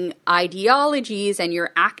leaning ideologies and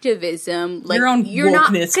your activism. Like, your own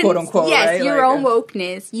wokeness, quote unquote. Yes, right? your own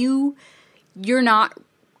wokeness. You're not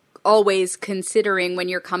always considering when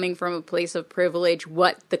you're coming from a place of privilege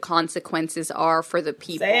what the consequences are for the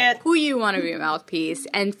people who you want to be a mouthpiece.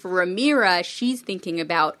 And for Amira, she's thinking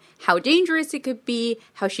about how dangerous it could be,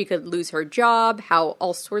 how she could lose her job, how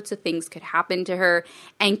all sorts of things could happen to her.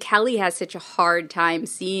 And Kelly has such a hard time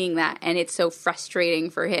seeing that, and it's so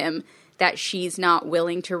frustrating for him that she's not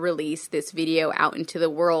willing to release this video out into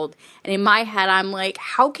the world. And in my head, I'm like,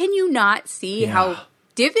 how can you not see how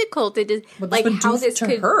difficult it is, like how this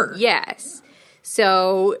could her. Yes.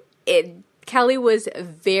 So Kelly was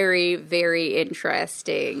very, very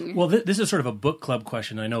interesting. Well, this is sort of a book club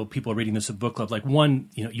question. I know people are reading this in book club. Like, one,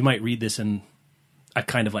 you know, you might read this and I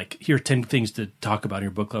kind of like, here are 10 things to talk about in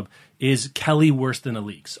your book club. Is Kelly worse than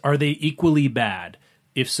Alix? Are they equally bad?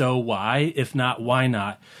 If so, why? If not, why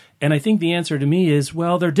not? And I think the answer to me is,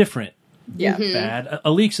 well, they're different. Yeah. Bad.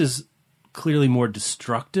 Alix is clearly more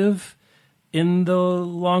destructive in the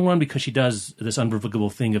long run because she does this unforgivable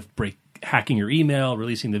thing of hacking her email,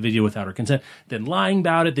 releasing the video without her consent, then lying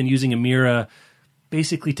about it, then using Amira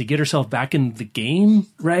basically to get herself back in the game,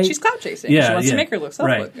 right? She's clout chasing. She wants to make her look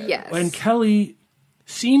good. Yes. And Kelly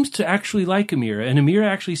seems to actually like Amira, and Amira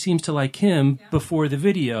actually seems to like him before the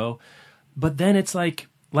video, but then it's like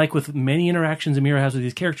with many interactions Amira has with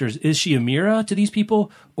these characters, is she Amira to these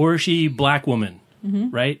people, or is she Black woman,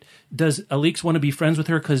 right? Does Alix want to be friends with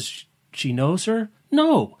her because she knows her?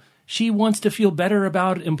 No. She wants to feel better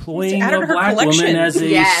about employing a Black woman as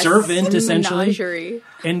a servant, essentially. Menagerie.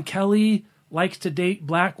 And Kelly likes to date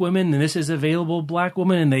Black women, and this is available Black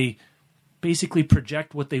woman, and they basically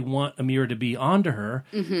project what they want Amira to be onto her,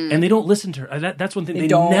 and they don't listen to her. That's one thing. They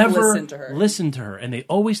never listen to her, and they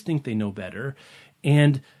always think they know better.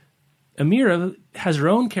 And Amira has her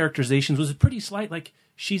own characterizations, was pretty slight. Like,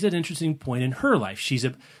 she's at an interesting point in her life.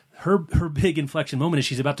 Her big inflection moment is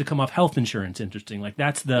she's about to come off health insurance. Interesting, like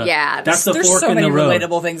that's the fork in the road. There's so many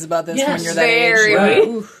relatable things about this when you're that age.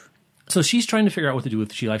 Right? So she's trying to figure out what to do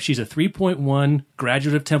with she life. She's a 3.1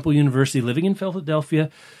 graduate of Temple University, living in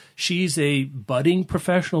Philadelphia. She's a budding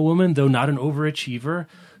professional woman, though not an overachiever,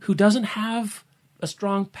 who doesn't have a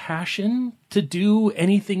strong passion to do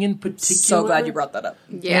anything in particular. So glad you brought that up.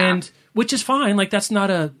 Yeah, and which is fine. Like that's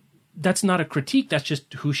not a critique. That's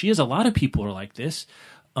just who she is. A lot of people are like this.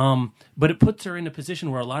 But it puts her in a position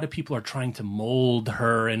where a lot of people are trying to mold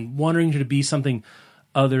her and wanting her to be something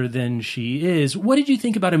other than she is. What did you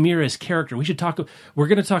think about Amira's character? We're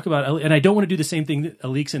going to talk about, and I don't want to do the same thing that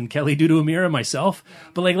Alix and Kelly do to Amira myself,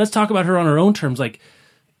 but like, let's talk about her on her own terms. Like,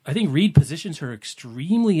 I think Reed positions her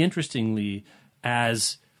extremely interestingly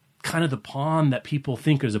as kind of the pawn that people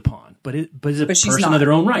think is a pawn, but is a person not. of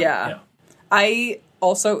their own right. Yeah. I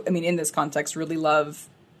also, I mean, in this context, really love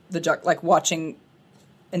like watching,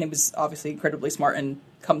 and it was obviously incredibly smart and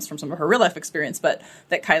comes from some of her real life experience, but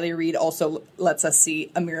that Kiley Reid also lets us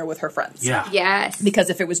see Amira with her friends. Yeah. Yes.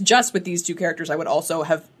 Because if it was just with these two characters, I would also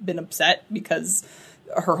have been upset because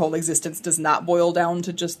her whole existence does not boil down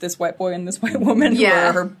to just this white boy and this white woman who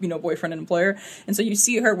are her, boyfriend and employer. And so you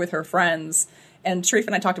see her with her friends. And Sharif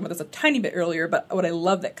and I talked about this a tiny bit earlier, but what I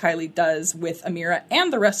love that Kiley does with Amira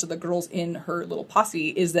and the rest of the girls in her little posse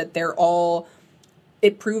is that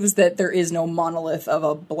it proves that there is no monolith of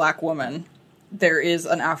a black woman. There is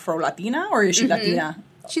an Afro-Latina, or is she Latina?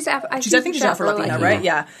 I think she's Afro-Latina, right?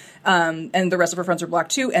 Yeah. And the rest of her friends are black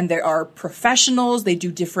too. And they are professionals. They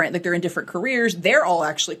do different, like they're in different careers. They're all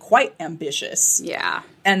actually quite ambitious. Yeah.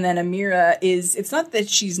 And then Amira it's not that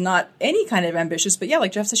she's not any kind of ambitious, but yeah,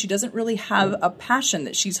 like Jeff said, she doesn't really have a passion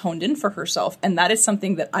that she's honed in for herself. And that is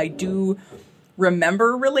something that I do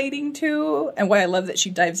remember relating to, and why I love that she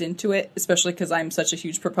dives into it, especially because I'm such a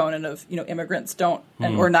huge proponent of, immigrants don't,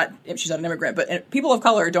 or not, she's not an immigrant, but people of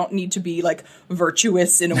color don't need to be like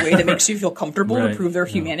virtuous in a way that makes you feel comfortable to prove their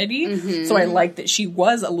humanity. Mm-hmm. So I like that she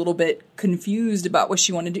was a little bit confused about what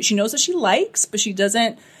she wanted to do. She knows what she likes, but she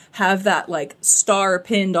doesn't have that like star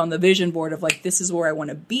pinned on the vision board of like, this is where I want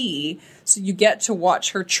to be. So you get to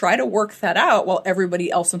watch her try to work that out while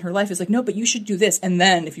everybody else in her life is like, no, but you should do this. And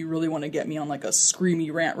then if you really want to get me on like a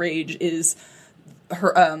screamy rant rage is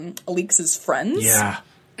her, Alix's friends. Yeah.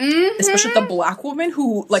 Mm-hmm. Especially the black woman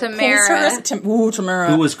who like Tamara. pulls her Tamara.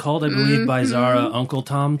 Who was called, I believe, by Zara Uncle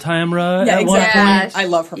Tom Tamra at one point. Yeah. I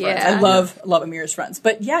love her friends. Yeah. I love Amira's friends.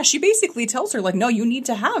 But yeah, she basically tells her like, no, you need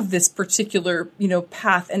to have this particular,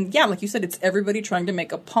 path. And yeah, like you said, it's everybody trying to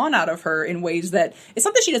make a pawn out of her in ways that it's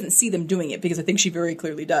not that she doesn't see them doing it, because I think she very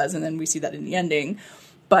clearly does. And then we see that in the ending.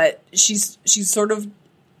 But she's sort of,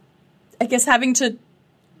 I guess, having to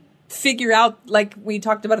figure out, like we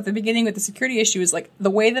talked about at the beginning with the security issue, is like the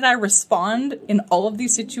way that I respond in all of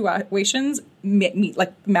these situations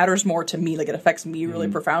matters more to me. Like it affects me really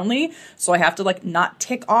profoundly. So I have to like not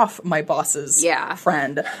tick off my boss's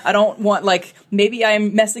friend. I don't want like, maybe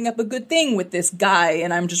I'm messing up a good thing with this guy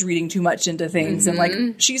and I'm just reading too much into things. And like,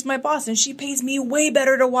 she's my boss and she pays me way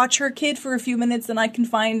better to watch her kid for a few minutes than I can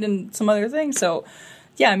find in some other thing. So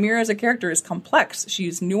yeah, Amira as a character is complex.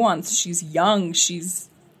 She's nuanced. She's young. She's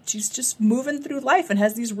just moving through life and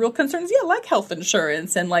has these real concerns. Yeah, like health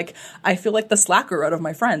insurance. And like, I feel like the slacker out of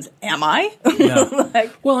my friends. Am I? Yeah.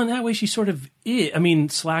 Well, in that way, she sort of is. I mean,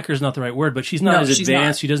 slacker is not the right word, but she's not as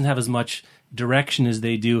advanced. She doesn't have as much direction as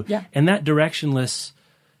they do. Yeah. And that directionlessness,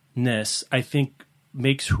 I think,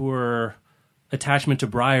 makes her attachment to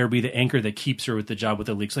Briar be the anchor that keeps her with the job with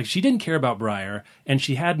Alix. Like, she didn't care about Briar and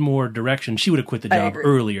she had more direction. She would have quit the job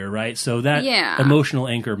earlier, right? So that emotional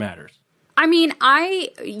anchor matters. I mean, I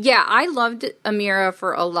loved Amira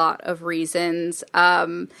for a lot of reasons.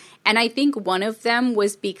 And I think one of them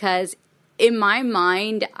was because in my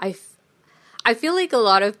mind, I feel like a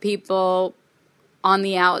lot of people on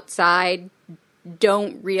the outside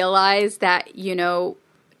don't realize that,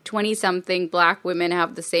 20-something black women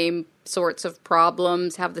have the same sorts of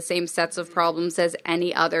problems, have the same sets of problems as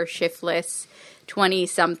any other shiftless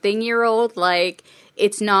 20-something-year-old. Like,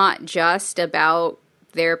 it's not just about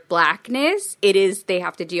their blackness. It is, they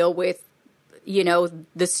have to deal with,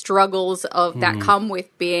 the struggles of that come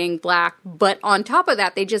with being black. But on top of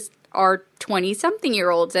that, they just are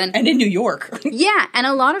 20-something-year-olds. And in New York. Yeah. And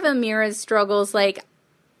a lot of Amira's struggles, like,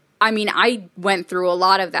 I mean, I went through a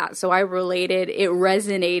lot of that. So I related, it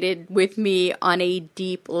resonated with me on a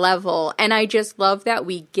deep level. And I just love that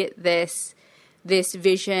we get this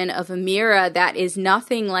vision of Amira that is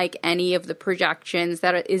nothing like any of the projections,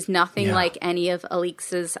 that is nothing like any of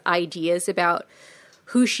Alix's ideas about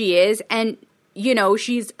who she is. And,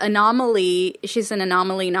 she's an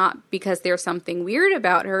anomaly not because there's something weird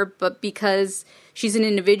about her, but because she's an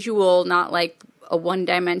individual, not like a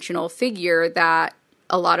one-dimensional figure that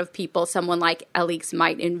a lot of people, someone like Alix,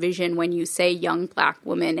 might envision when you say young black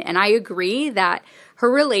woman. And I agree that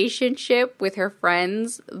her relationship with her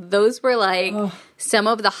friends, those were like some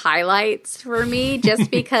of the highlights for me,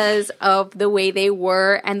 just because of the way they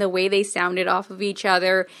were and the way they sounded off of each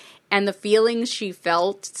other and the feelings she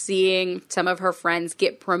felt seeing some of her friends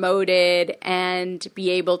get promoted and be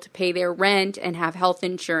able to pay their rent and have health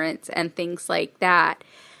insurance and things like that.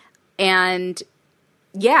 And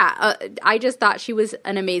I just thought she was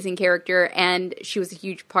an amazing character, and she was a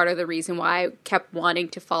huge part of the reason why I kept wanting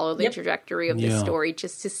to follow the trajectory of this story,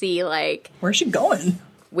 just to see, like, where's she going?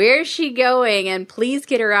 where's she going? And please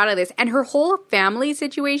get her out of this. And her whole family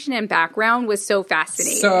situation and background was so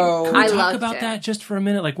fascinating. So can we talk about that just for a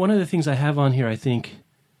minute? Like, one of the things I have on here, I think,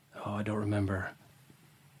 I don't remember.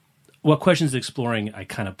 What Questions Exploring, I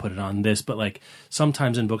kind of put it on this, but like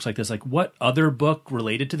sometimes in books like this, like what other book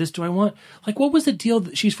related to this do I want? Like, what was the deal?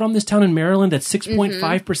 She's from this town in Maryland that's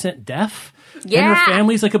 6.5% deaf. Yeah. And her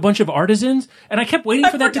family's like a bunch of artisans. And I kept waiting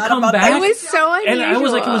for that to come back. It was so unusual. And I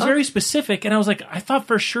was like, it was very specific. And I was like, I thought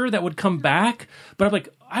for sure that would come back. But I'm like,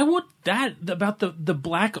 I want that about the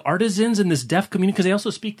black artisans in this deaf community, because they also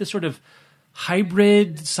speak this sort of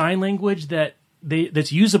hybrid sign language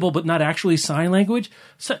that's usable but not actually sign language.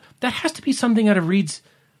 So that has to be something out of Reed's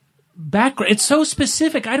background. It's so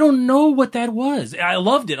specific. I don't know what that was. I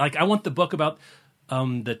loved it. Like, I want the book about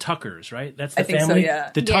the Tuckers, right? That's the family. So, yeah.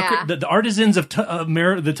 The Tucker, the artisans of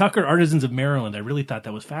the Tucker artisans of Maryland. I really thought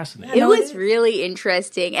that was fascinating. It was really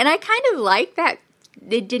interesting, and I kind of like that.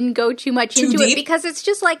 It didn't go too much into it, because it's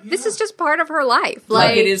just like, this is just part of her life.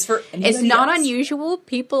 Like it is for anybody It's not else. Unusual.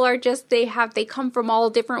 People are just, they come from all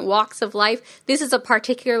different walks of life. This is a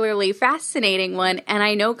particularly fascinating one. And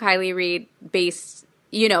I know Kiley Reid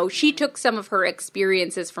she took some of her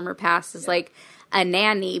experiences from her past as like a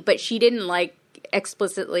nanny, but she didn't like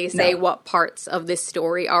explicitly say what parts of this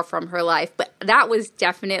story are from her life. But that was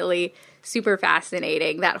definitely super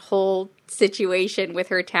fascinating. That whole situation with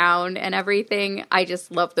her town and everything. I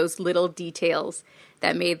just love those little details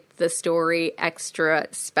that made the story extra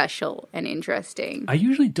special and interesting. I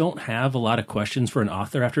usually don't have a lot of questions for an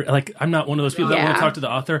author after, like, I'm not one of those people that want to talk to the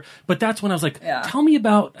author, but that's when I was like, tell me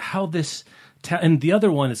about how this, and the other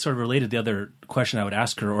one is sort of related, the other question I would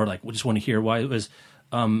ask her, or like, we just want to hear why it was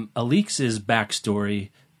Alix's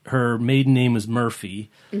backstory. Her maiden name was Murphy,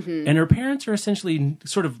 and her parents are essentially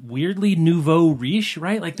sort of weirdly nouveau riche,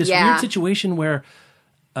 right? Like this weird situation where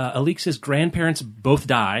Alix's grandparents both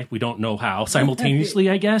die. We don't know how, simultaneously,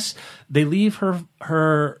 I guess. They leave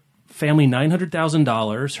her family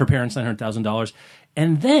 $900,000, her parents $900,000,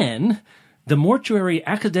 and then the mortuary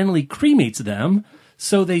accidentally cremates them.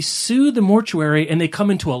 So they sue the mortuary, and they come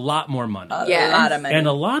into a lot more money. A lot of money. And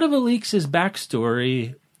a lot of Alix's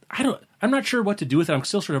backstory, I'm not sure what to do with it. I'm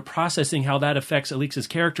still sort of processing how that affects Alix's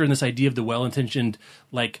character and this idea of the well-intentioned,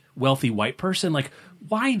 like, wealthy white person. Like,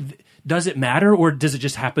 why does it matter, or does it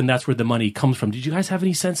just happen that's where the money comes from? Did you guys have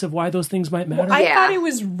any sense of why those things might matter? Well, I thought it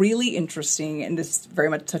was really interesting, and this very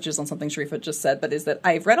much touches on something Sharifa just said, but is that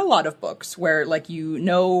I've read a lot of books where, like,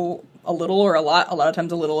 a little or a lot of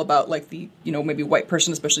times a little about, like, the, maybe white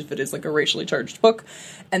person, especially if it is like a racially charged book.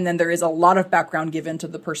 And then there is a lot of background given to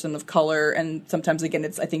the person of color. And sometimes, again,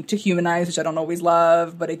 it's, I think, to humanize, which I don't always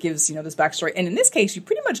love, but it gives, this backstory. And in this case, you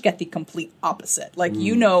pretty much get the complete opposite. Like,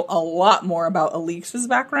 you know a lot more about Alix's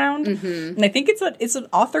background. Mm-hmm. And I think it's an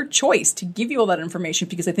author choice to give you all that information,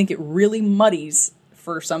 because I think it really muddies,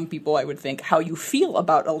 for some people, I would think, how you feel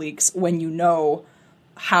about Alix when you know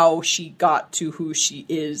how she got to who she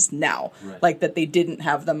is now. Right. Like, that they didn't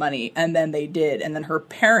have the money, and then they did, and then her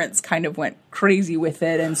parents kind of went crazy with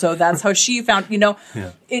it, and so that's how she found,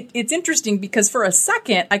 It's interesting, because for a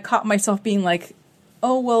second I caught myself being like,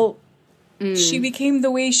 oh, well, she became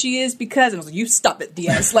the way she is because, and I was like, you stop it,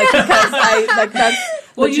 Diaz. Like, because that's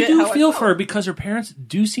well, you do feel for her, because her parents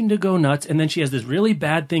do seem to go nuts, and then she has this really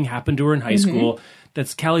bad thing happen to her in high school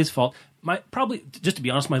that's Kelly's fault. Probably, just to be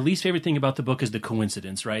honest, my least favorite thing about the book is the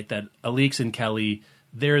coincidence, right? That Alix and Kelly,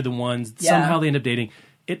 they're the ones, somehow they end up dating.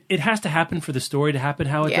 It has to happen for the story to happen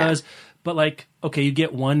how it does. But, like, okay, you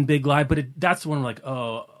get one big lie, but that's the one I'm like,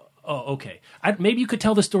 oh, okay. Maybe you could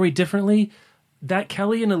tell the story differently. That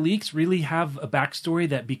Kelly and Alix really have a backstory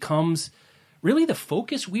that becomes really the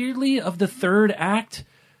focus, weirdly, of the third act.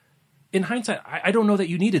 In hindsight, I don't know that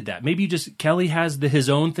you needed that. Maybe Kelly has his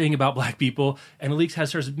own thing about black people, and Alix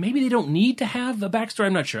has hers. Maybe they don't need to have a backstory.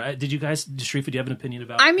 I'm not sure. Did you guys, Sharifa, do you have an opinion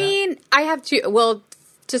about that? I mean, I have to. Well,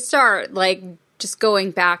 to start, like, just going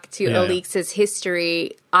back to Alix's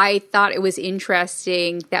history, I thought it was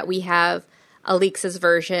interesting that we have Alix's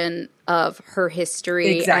version of her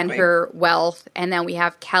history and her wealth, and then we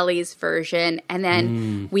have Kelly's version, and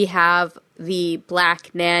then we have the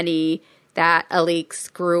black nanny that Alix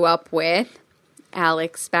grew up with,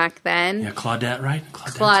 Alex back then. Yeah, Claudette, right?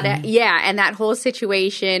 Claudette, yeah, and that whole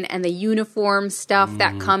situation and the uniform stuff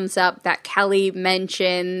that comes up that Kelly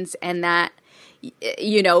mentions, and that,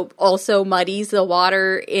 also muddies the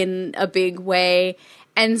water in a big way.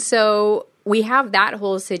 And so we have that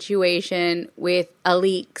whole situation with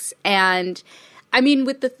Alix. And, I mean,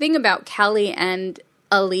 with the thing about Kelly and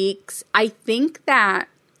Alix, I think that,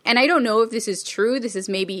 and I don't know if this is true. This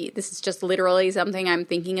is just literally something I'm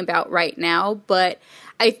thinking about right now. But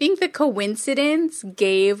I think the coincidence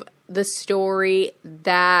gave the story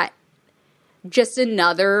that just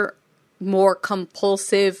another more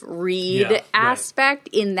compulsive read aspect,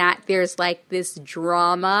 in that there's like this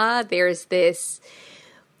drama. There's this...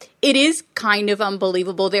 It is kind of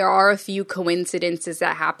unbelievable. There are a few coincidences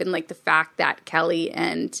that happen, like the fact that Kelly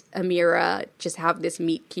and Amira just have this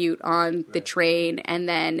meet cute on the train, and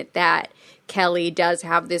then that Kelly does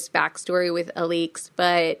have this backstory with Alix.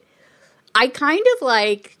 But I kind of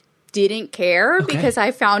like didn't care because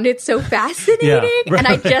I found it so fascinating, and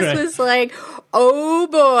I just was like, oh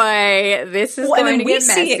boy, this is going to get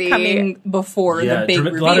messy. We see it coming before the big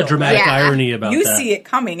reveal. A lot of dramatic irony about that. You see it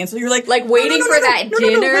coming, and so you're like waiting for that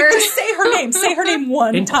dinner. Like, just say her name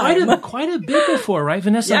one time. Quite a bit before, right,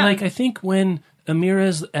 Vanessa? Yeah. Like, I think when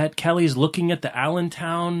Amira's at Kelly's looking at the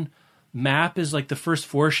Allentown map is like the first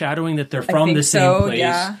foreshadowing that they're from the same place.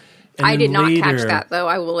 Yeah. I did not catch that, though,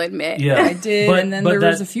 I will admit. Yeah, I did, and then there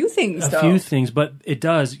was a few things, but it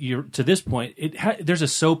does, to this point, there's a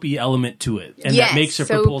soapy element to it, and that makes it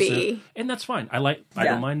propulsive, and that's fine. I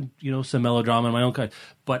don't mind, some melodrama in my own kind,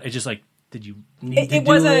 but it's just like, did you need to it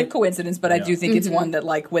was a coincidence, but I do think it's one that,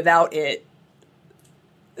 like, without it,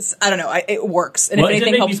 I don't know. It works, and if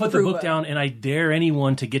anything helps, put the book down. And I dare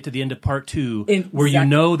anyone to get to the end of part 2,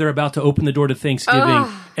 where they're about to open the door to Thanksgiving,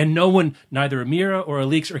 and neither Amira or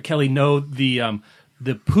Alix or Kelly know the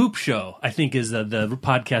poop show. I think is the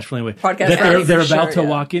podcast for anyway that they're about to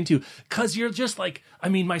walk into, because you're just like, I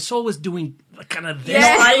mean, my soul was doing kind of this.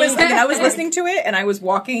 Yeah, I was listening to it, and I was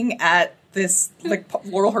walking at this like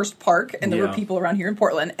Laurelhurst Park, and there were people around here in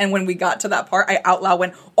Portland, and when we got to that part, I out loud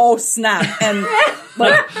went, oh snap, and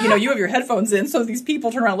like, you have your headphones in, so these people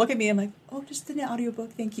turn around and look at me, and I'm like, oh, just an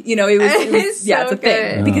audiobook, thank you. It was so it's a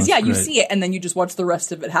thing, because you great. see it, and then you just watch the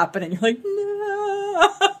rest of it happen, and you're like,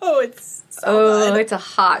 no, it's so good. It's a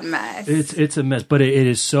hot mess. It's a mess, but it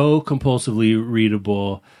is so compulsively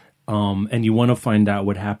readable. And you want to find out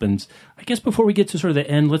what happens. I guess before we get to sort of the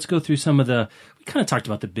end, let's go through some of we kind of talked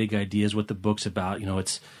about the big ideas, what the book's about.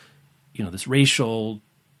 It's, this racial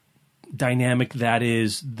dynamic that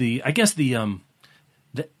is the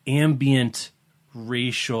ambient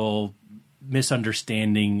racial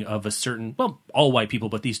misunderstanding of a certain, all white people,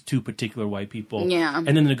 but these two particular white people. Yeah. And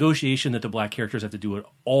then the negotiation that the black characters have to do it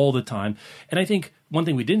all the time. And I think one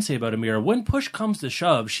thing we didn't say about Amira, when push comes to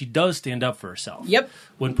shove, she does stand up for herself. Yep.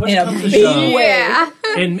 When push comes to shove.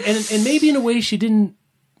 And maybe in a way she didn't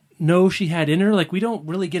know she had in her. Like, we don't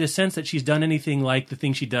really get a sense that she's done anything like the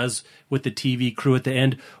thing she does with the TV crew at the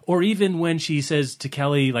end. Or even when she says to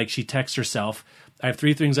Kelly, like, she texts herself, I have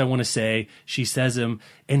 3 things I want to say. She says them,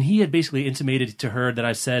 and he had basically intimated to her that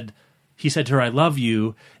he said to her, I love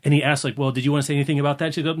you. And he asked, like, well, did you want to say anything about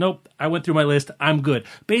that? She goes, nope, I went through my list. I'm good.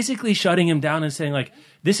 Basically shutting him down and saying, like,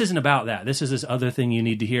 this isn't about that. This is this other thing you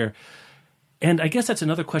need to hear. And I guess that's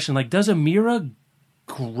another question. Like, does Amira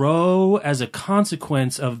grow as a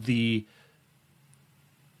consequence of the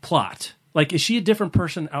plot? Like, is she a different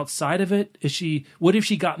person outside of it? What if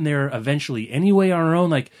she gotten there eventually anyway on her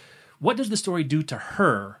own? Like, what does the story do to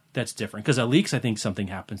her that's different? Because Alix, I think something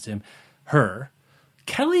happens to her.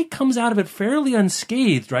 Kelly comes out of it fairly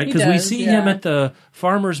unscathed, right? Because we see him at the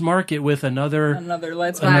farmer's market with another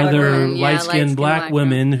light-skinned black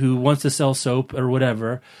woman who wants to sell soap or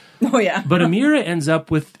whatever. Oh, yeah. But Amira ends up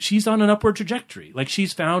she's on an upward trajectory. Like,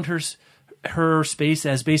 she's found her space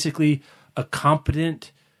as basically a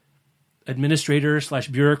competent administrator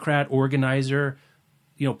 / bureaucrat, organizer,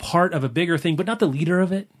 part of a bigger thing, but not the leader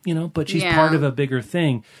of it, but she's part of a bigger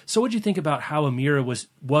thing. So what'd you think about how Amira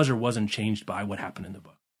was or wasn't changed by what happened in the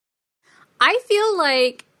book? I feel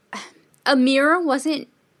like Amira wasn't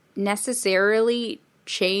necessarily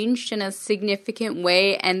changed in a significant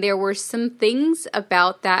way, and there were some things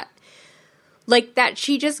about that, like that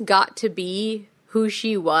she just got to be who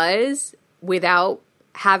she was without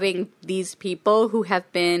having these people who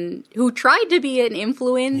tried to be an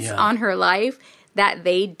influence on her life, that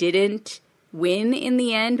they didn't win in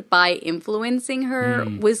the end by influencing her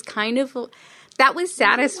was kind of, that was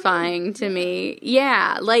satisfying to me.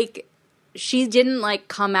 Yeah, like, she didn't, like,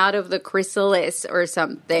 come out of the chrysalis or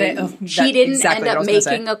something. She didn't end up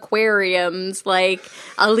making aquariums like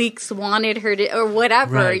Alix wanted her to, or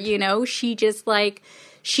whatever, right. She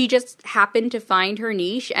just happened to find her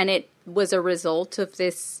niche, and it was a result of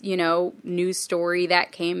this, news story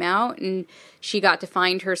that came out, and she got to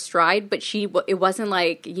find her stride, but it wasn't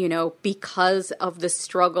like, because of the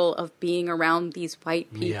struggle of being around these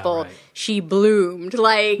white people, she bloomed.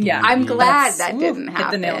 I'm glad that didn't happen.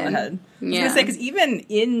 Hit the nail on the head. I was going to say, because even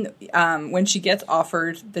in, when she gets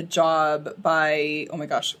offered the job by, oh my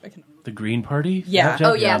gosh, the Green Party? Yeah.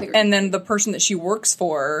 Oh, yeah. And then the person that she works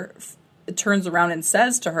for turns around and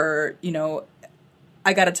says to her,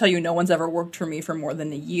 I got to tell you, no one's ever worked for me for more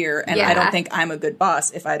than a year, and I don't think I'm a good boss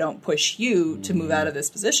if I don't push you to move out of this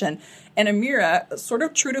position. And Amira, sort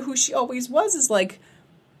of true to who she always was, is like,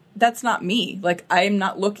 that's not me. Like, I am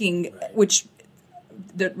not looking, which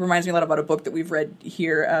that reminds me a lot about a book that we've read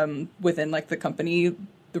here within, like, the company,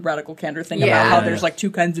 the Radical Candor thing, about how there's, like, two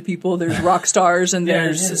kinds of people. There's rock stars and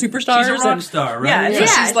there's superstars. She's a rock star, right? Yeah, and so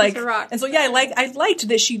she's like, a rock. and so, I liked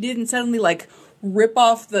that she didn't suddenly, like, rip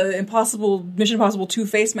off the Mission Impossible 2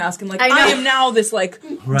 face mask and like, I am now this like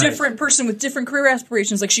different person with different career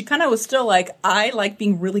aspirations. Like, she kind of was still like, I like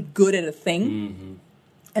being really good at a thing. Mm-hmm.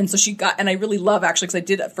 And so she got, and I really love actually, because I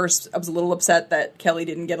did at first, I was a little upset that Kelly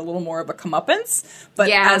didn't get a little more of a comeuppance. But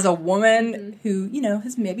as a woman who,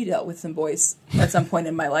 has maybe dealt with some boys at some point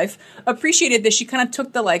in my life, appreciated that she kind of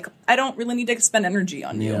took the like, I don't really need to expend energy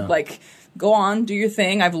on you. Like, go on, do your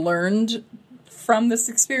thing. I've learned from this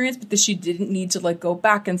experience, but that she didn't need to like go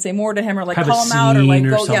back and say more to him or like call him out or like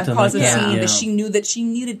go cause a scene. That she knew that she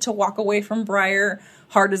needed to walk away from Briar,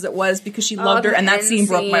 hard as it was, because she loved her, and that scene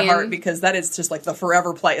broke my heart, because that is just like the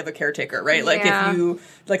forever plight of a caretaker, right? Like, if you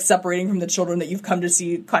like separating from the children that you've come to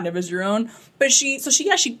see kind of as your own. But she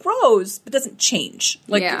grows but doesn't change.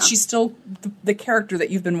 Like, she's still the character that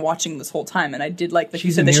you've been watching this whole time. And I did like that she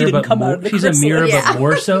said that she didn't come out of the chrysalis. She's a mirror, but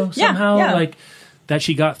more so somehow. Like, that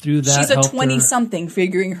she got through that. She's a 20-something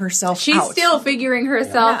figuring herself out. She's still figuring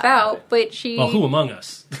herself out, but she... Well, who among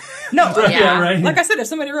us? No, right? Like I said, if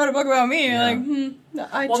somebody wrote a book about me,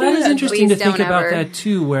 like, Well, that is interesting to think about that,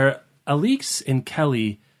 too, where Alix and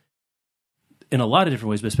Kelly, in a lot of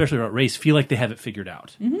different ways, but especially about race, feel like they have it figured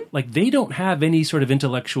out. Mm-hmm. Like, they don't have any sort of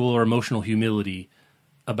intellectual or emotional humility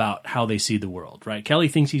about how they see the world, right? Kelly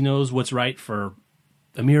thinks he knows what's right for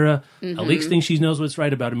Amira. Alix thinks she knows what's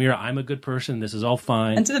right about Amira. I'm a good person. This is all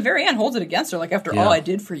fine. And to the very end, holds it against her, like, after all I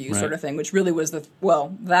did for you, sort of thing, which really was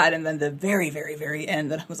that, and then the very, very, very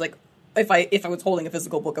end that I was like, if I was holding a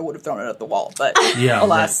physical book, I would have thrown it at the wall. But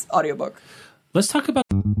alas, audiobook. Let's talk about...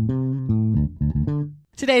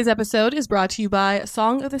 Today's episode is brought to you by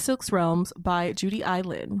Song of the Silk Realms by Judy I.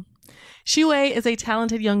 Lin. Xue is a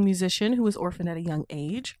talented young musician who was orphaned at a young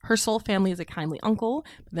age. Her sole family is a kindly uncle,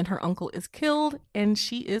 but then her uncle is killed, and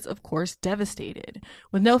she is, of course, devastated.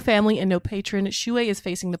 With no family and no patron, Xue is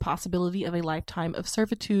facing the possibility of a lifetime of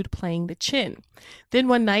servitude playing the qin. Then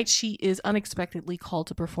one night, she is unexpectedly called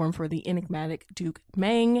to perform for the enigmatic Duke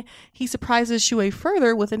Meng. He surprises Xue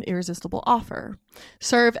further with an irresistible offer.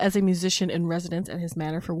 Serve as a musician in residence at his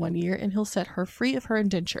manor for 1 year, and he'll set her free of her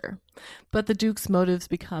indenture. But the Duke's motives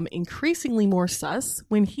become increasingly more sus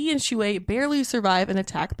when he and Xue barely survive an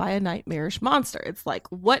attack by a nightmarish monster. It's like,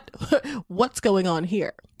 what's going on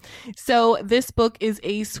here? So this book is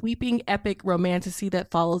a sweeping epic romantasy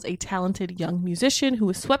that follows a talented young musician who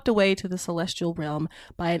is swept away to the celestial realm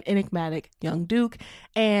by an enigmatic young duke.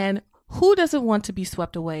 And who doesn't want to be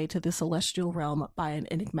swept away to the celestial realm by an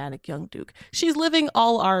enigmatic young duke? She's living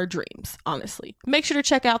all our dreams, honestly. Make sure to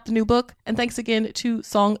check out the new book. And thanks again to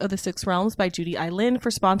Song of the Six Realms by Judy I. Lin for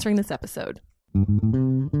sponsoring this episode.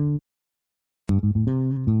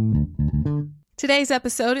 Today's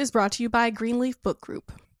episode is brought to you by Greenleaf Book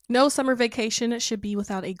Group. No summer vacation should be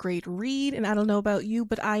without a great read, and I don't know about you,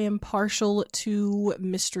 but I am partial to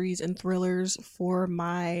mysteries and thrillers for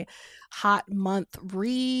my hot month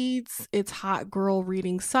reads. It's hot girl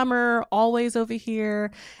reading summer, always over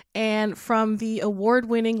here. And from the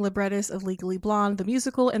award-winning librettist of Legally Blonde, the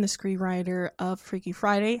musical, and the screenwriter of Freaky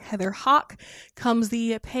Friday, Heather Hach, comes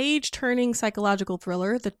the page-turning psychological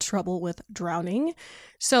thriller, The Trouble with Drowning.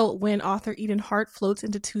 So when author Eden Hart floats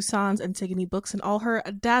into Tucson's Antigone Books in all her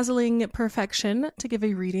dazzling perfection to give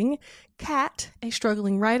a reading, Kat, a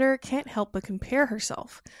struggling writer, can't help but compare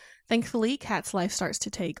herself. Thankfully, Kat's life starts to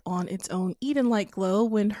take on its own Eden-like glow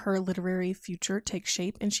when her literary future takes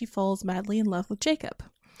shape and she falls madly in love with Jacob.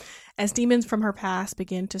 As demons from her past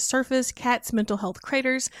begin to surface, Kat's mental health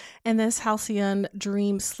craters, and this halcyon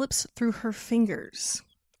dream slips through her fingers.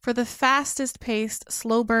 For the fastest-paced,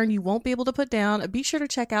 slow burn you won't be able to put down, be sure to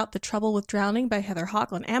check out The Trouble with Drowning by Heather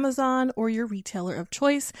Hach on Amazon or your retailer of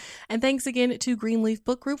choice. And thanks again to Greenleaf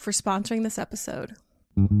Book Group for sponsoring this episode.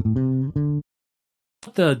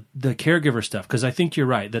 The caregiver stuff, because I think you're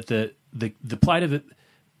right that the plight of it,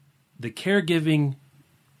 the caregiving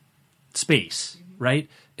space, right?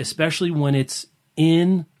 Especially when it's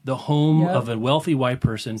in the home of a wealthy white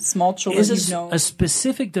person. Small children, is a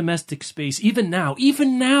specific domestic space. Even now,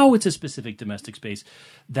 it's a specific domestic space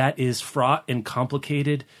that is fraught and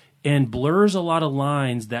complicated and blurs a lot of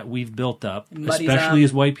lines that we've built up, especially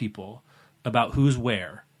as white people, about who's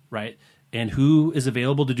where, right? And who is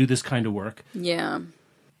available to do this kind of work. Yeah.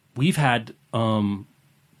 We've had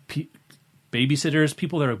babysitters,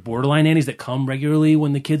 people that are borderline nannies that come regularly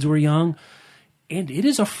when the kids were young. And it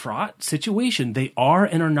is a fraught situation. They are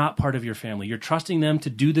and are not part of your family. You're trusting them to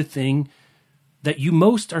do the thing that you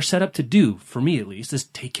most are set up to do, for me at least, is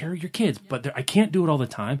take care of your kids. But I can't do it all the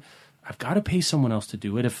time. I've got to pay someone else to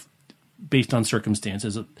do it based on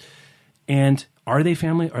circumstances. And are they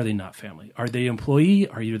family? Are they not family? Are they employee?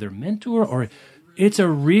 Are you their mentor? Or it's a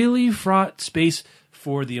really fraught space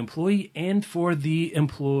for the employee and for the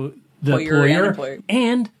employer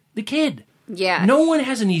and the kid. Yeah. No one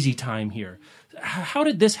has an easy time here. How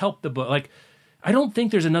did this help the book? Like, I don't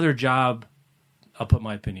think there's another job. I'll put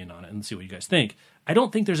my opinion on it and see what you guys think. I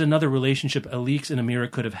don't think there's another relationship Alix and Amira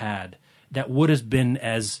could have had that would have been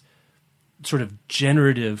as sort of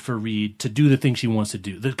generative for Reed to do the thing she wants to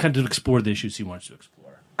do, the kind of explore the issues he wants to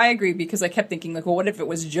explore. I agree, because I kept thinking, like, well, what if it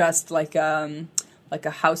was just like a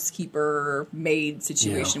housekeeper maid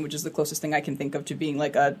situation, which is the closest thing I can think of to being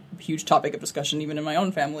like a huge topic of discussion even in my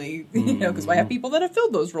own family, you know, because I have people that have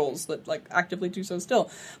filled those roles that like actively do so still.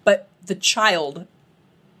 But the child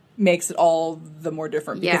makes it all the more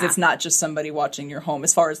different, because it's not just somebody watching your home,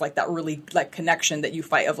 as far as like that really like connection that you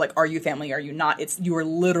fight of like, are you family, are you not? You are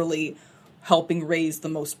literally helping raise the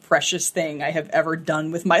most precious thing I have ever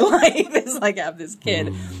done with my life, is like have this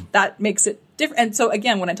kid. That makes it different. And so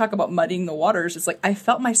again, when I talk about muddying the waters, it's like I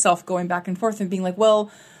felt myself going back and forth and being like, well,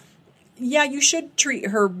 yeah, you should treat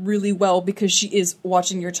her really well because she is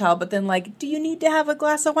watching your child, but then like, do you need to have a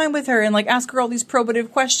glass of wine with her and like ask her all these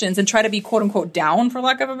probative questions and try to be quote unquote down, for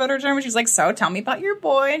lack of a better term? And she's like, so tell me about your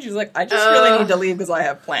boy. And she's like, I just really need to leave because I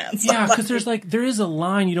have plans. Yeah, because there is a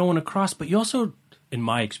line you don't want to cross, but you also, in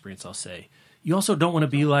my experience, I'll say, you also don't want to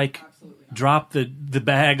be like, drop the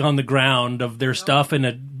bag on the ground of their stuff in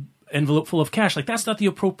an envelope full of cash. Like, that's not the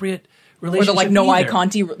appropriate relationship. Or the like no eye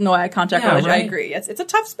contact relationship. Right? I agree. It's a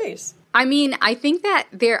tough space. I mean, I think that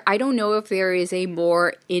I don't know if there is a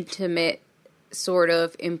more intimate sort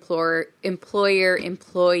of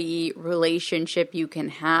employer-employee relationship you can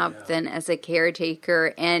have than as a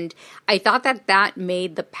caretaker. And I thought that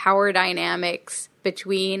made the power dynamics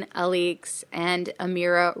between Alix and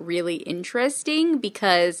Amira really interesting,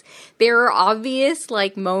 because there are obvious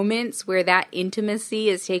like moments where that intimacy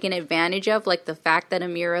is taken advantage of, like the fact that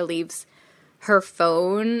Amira leaves her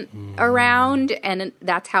phone around, and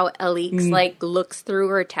that's how Alix like looks through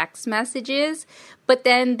her text messages. But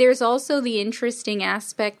then there's also the interesting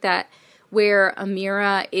aspect that where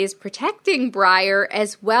Amira is protecting Briar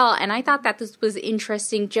as well. And I thought that this was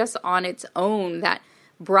interesting just on its own, that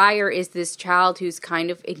Briar is this child who's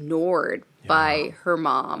kind of ignored by her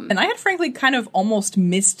mom. And I had frankly kind of almost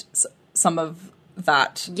missed some of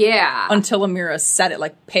that. Yeah. Until Amira said it,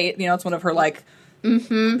 like, it's one of her like,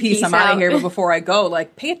 peace, I'm out of here, but before I go,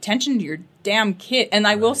 like, pay attention to your damn kid. And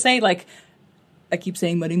I will say, like, I keep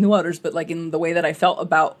saying muddying the waters, but like in the way that I felt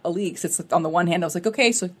about Alix, it's like, on the one hand, I was like,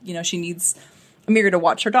 okay, so, she needs Amira to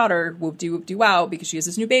watch her daughter, whoop-de-wow, because she has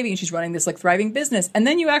this new baby and she's running this like thriving business. And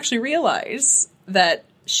then you actually realize that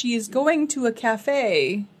she is going to a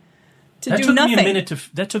cafe to do nothing.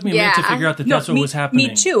 That took me a minute to figure out that's what was happening.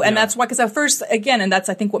 Me too. And that's why, because at first, again, and that's,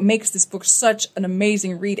 I think, what makes this book such an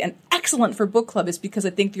amazing read and excellent for book club, is because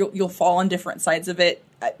I think you'll fall on different sides of it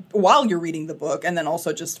while you're reading the book, and then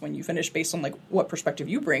also just when you finish based on like what perspective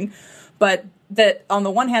you bring. But that on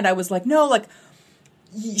the one hand, I was like, no, like,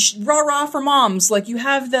 rah for moms, like you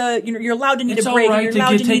have you're allowed to need a break, right, you're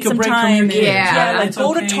allowed to need some time, like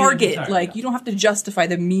go to Target, like you don't have to justify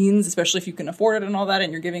the means, especially if you can afford it and all that,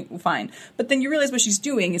 and you're giving fine. But then you realize what she's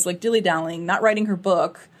doing is like dilly-dallying, not writing her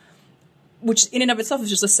book, which in and of itself is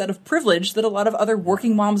just a set of privilege that a lot of other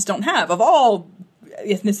working moms don't have, of all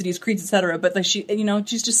ethnicities, creeds, etc. But like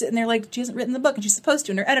she's just sitting there like she hasn't written the book and she's supposed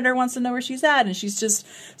to, and her editor wants to know where she's at, and she's just,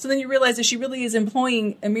 so then you realize that she really is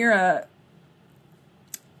employing Amira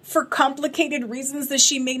for complicated reasons that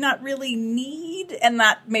she may not really need. And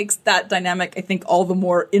that makes that dynamic, I think, all the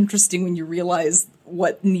more interesting when you realize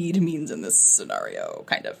what need means in this scenario,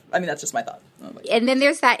 kind of. I mean, that's just my thought. And then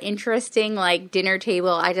there's that interesting, like, dinner table.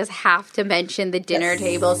 I just have to mention the dinner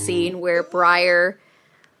table scene where Briar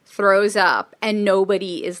throws up and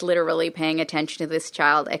nobody is literally paying attention to this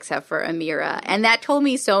child except for Amira. And that told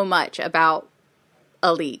me so much about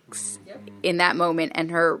Alix in that moment,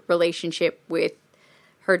 and her relationship with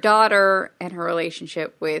her daughter and her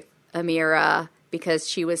relationship with Amira, because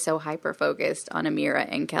she was so hyper-focused on Amira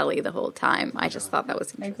and Kelly the whole time. I just thought that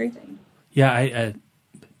was interesting. I agree. Yeah, I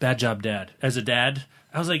bad job, Dad. As a dad,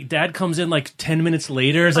 I was like, Dad comes in like 10 minutes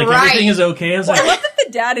later. It's like, everything is okay. I was like, I love that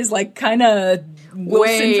the dad is like kind of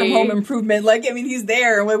Wilson from Home Improvement. Like, I mean, he's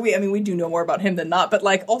there. We do know more about him than not, but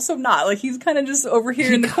like also not. Like, he's kind of just over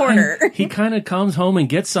here in the corner. He kind of comes home and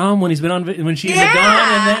gets some when he's been on, when she's gone,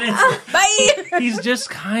 and then it's bye. He's just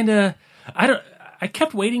kind of, I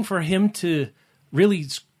kept waiting for him to really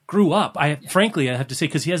screw up. Frankly, I have to say,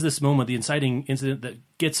 because he has this moment, the inciting incident that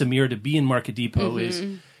gets Amir to be in Market Depot is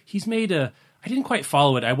he's made I didn't quite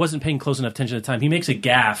follow it. I wasn't paying close enough attention at the time. He makes a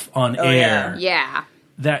gaffe on air. Yeah.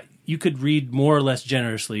 That you could read more or less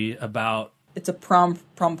generously about. It's a promposal.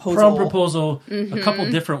 Promposal, a couple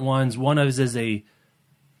different ones. One is a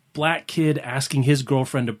black kid asking his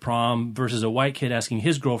girlfriend to prom versus a white kid asking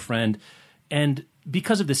his girlfriend. And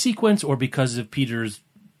because of the sequence or because of Peter's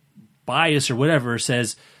bias or whatever,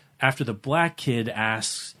 says after the black kid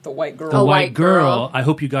asks the white girl, I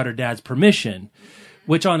hope you got her dad's permission.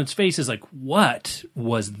 Which on its face is like, what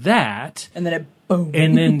was that? And then boom.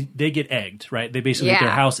 And then they get egged, right? They basically get their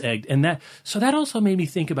house egged. And that also made me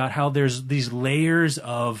think about how there's these layers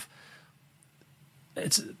of,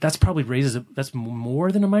 that's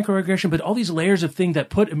more than a microaggression, but all these layers of things that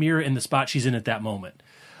put Amira in the spot she's in at that moment.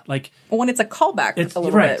 Like, when it's a callback a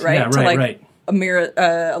little bit, right? Yeah, to right. Amira,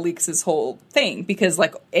 Alix's whole thing. Because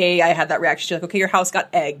like, I had that reaction. She's like, okay, your house got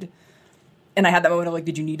egged. And I had that moment of like,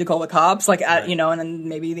 did you need to call the cops? Like, and then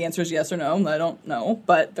maybe the answer is yes or no. I don't know.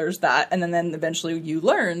 But there's that. And then eventually you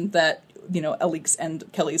learn that, Alix and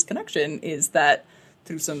Kelly's connection is that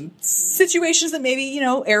through some situations that maybe,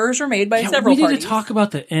 errors were made by several parties. We need to talk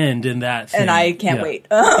about the end in that thing. And I can't wait.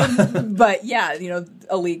 But yeah,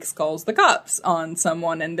 Alix calls the cops on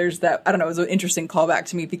someone. And there's that, I don't know, it was an interesting callback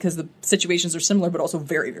to me because the situations are similar, but also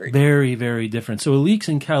very, very different. Very, very different. So Alix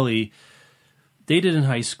and Kelly dated in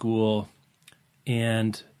high school.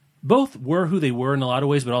 And both were who they were in a lot of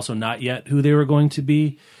ways, but also not yet who they were going to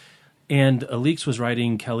be. And Alix was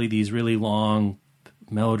writing Kelly these really long,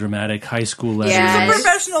 melodramatic high school letters. Yes. She's a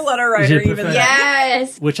professional letter writer, even then.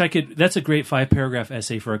 Yes. Which that's a great 5-paragraph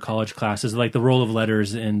essay for a college class. Is like the role of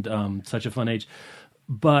letters and Such a Fun Age.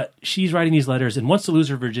 But she's writing these letters and wants to lose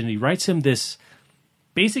her virginity, writes him this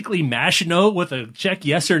basically MASH note with a check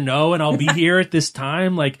yes or no, and I'll be here at this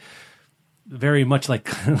time. Like, very much like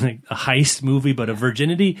a heist movie, but a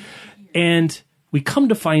virginity. And we come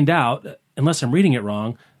to find out, unless I'm reading it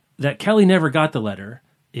wrong, that Kelly never got the letter.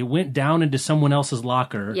 It went down into someone else's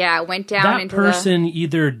locker. Yeah, it went down into that person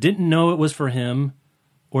either didn't know it was for him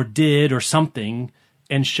or did or something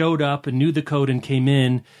and showed up and knew the code and came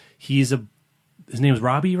in. His name is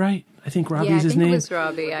Robbie, right? I think Robbie's his name. It was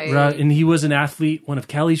Robbie. And he was an athlete, one of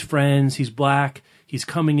Kelly's friends. He's black. He's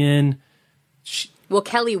coming in. Well,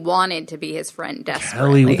 Kelly wanted to be his friend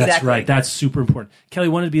desperately. Kelly, that's right. That's super important. Kelly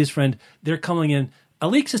wanted to be his friend. They're coming in.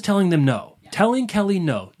 Alix is telling them no. Yeah. Telling Kelly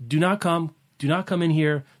no. Do not come. Do not come in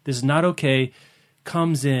here. This is not okay.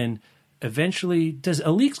 Comes in. Eventually, does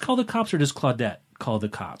Alix call the cops or does Claudette call the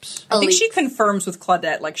cops? I think she confirms with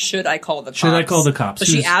Claudette, like, should I call the cops? Should I call the cops? So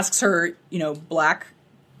she asks her, black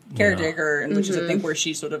caretaker, and which is, I think, where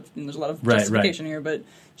she sort of, there's a lot of justification here, but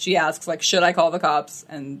she asks, like, should I call the cops?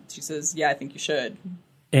 And she says, yeah, I think you should.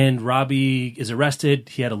 And Robbie is arrested.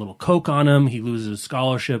 He had a little coke on him. He loses his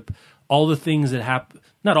scholarship. All the things that happen,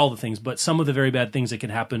 not all the things, but some of the very bad things that can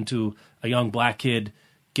happen to a young black kid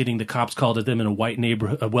getting the cops called at them in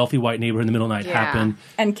a wealthy white neighborhood in the middle of the night happen.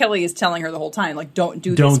 And Kelly is telling her the whole time, like, don't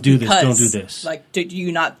do this. Don't do this. Like, do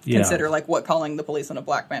you not consider, like, what calling the police on a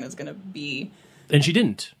black man is going to be? And she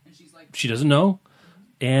didn't. And she's like, she doesn't know.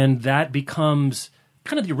 And that becomes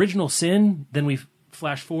kind of the original sin. Then we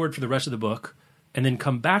flash forward for the rest of the book and then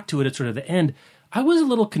come back to it at sort of the end. I was a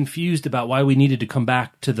little confused about why we needed to come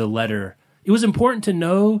back to the letter. It was important to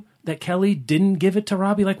know that Kelly didn't give it to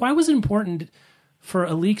Robbie. Like, why was it important for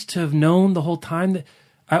Alix to have known the whole time? That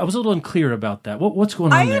I was a little unclear about that. What's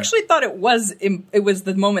going on there? I actually thought it was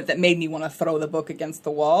the moment that made me want to throw the book against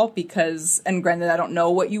the wall because, and granted, I don't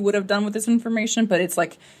know what you would have done with this information, but it's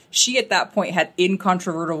like she at that point had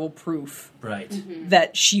incontrovertible proof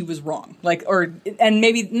that she was wrong. Like, and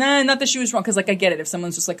maybe, not that she was wrong, because, like, I get it. If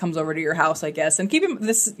someone's just, like, comes over to your house, I guess. And keeping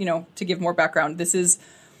this, to give more background, this is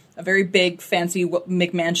a very big, fancy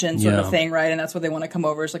McMansion sort of thing, right? And that's what they want to come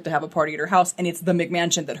over, is like to have a party at her house. And it's the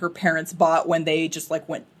McMansion that her parents bought when they just like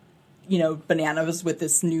went, bananas with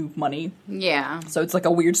this new money. Yeah. So it's like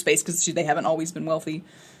a weird space because they haven't always been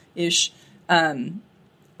wealthy-ish. And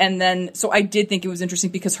And then, so I did think it was interesting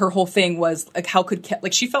because her whole thing was like, how could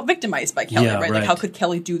like she felt victimized by Kelly, right? Like, how could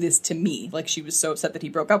Kelly do this to me? Like, she was so upset that he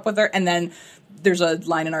broke up with her. And then there's a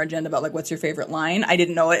line in our agenda about like, what's your favorite line? I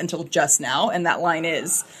didn't know it until just now, and that line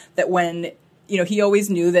is that when, you know, he always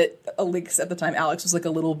knew that Alex at the time, Alex was like a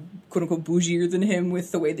little quote unquote bougier than him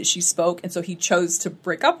with the way that she spoke, and so he chose to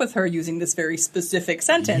break up with her using this very specific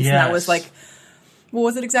sentence. And that was like, what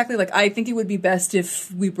was it exactly? Like, I think it would be best if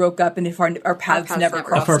we broke up and if our paths never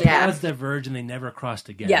crossed. If our paths diverged and they never crossed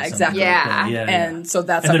again. Yeah, exactly. Yeah. And so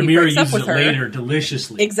that's and how he Amira breaks up with uses her. it later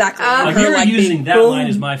deliciously. Exactly. Amira like using that line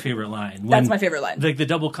is my favorite line. That's my favorite line. The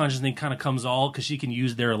double conscious thing kind of comes all because she can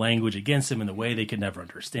use their language against him in a way they could never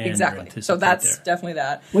understand. Exactly. So that's definitely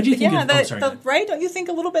that. What do you think? Right? Don't you think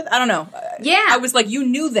a little bit? I don't know. Yeah. I was like, you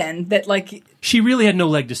knew then that like she really had no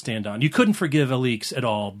leg to stand on. You couldn't forgive Alex at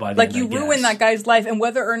all by the like end, you ruined that guy's life, and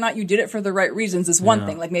whether or not you did it for the right reasons is one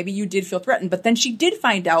thing. Like maybe you did feel threatened, but then she did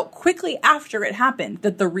find out quickly after it happened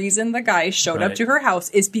that the reason the guy showed up to her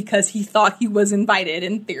house is because he thought he was invited,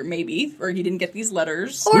 and there maybe, or he didn't get these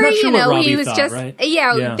letters, or you know, he was thought, just right?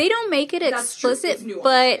 They don't make it explicit,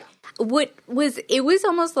 but. What was it was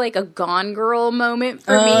almost like a Gone Girl moment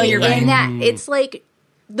for me, in that it's like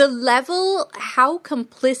the level how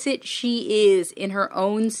complicit she is in her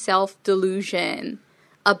own self-delusion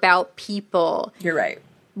about people. You're right.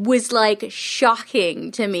 Was like shocking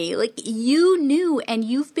to me. Like you knew, and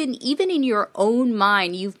you've been even in your own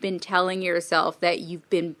mind, you've been telling yourself that you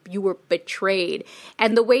were betrayed.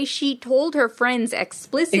 And the way she told her friends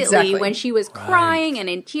explicitly when she was crying and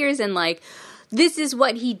in tears and like, this is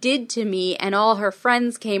what he did to me, and all her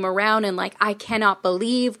friends came around and like, I cannot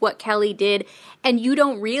believe what Kelly did. And you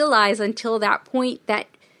don't realize until that point that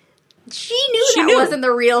she knew wasn't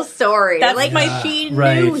the real story. That's she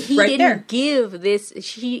knew he didn't give this.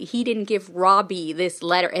 He didn't give Robbie this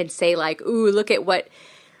letter and say like, "Ooh, look at what."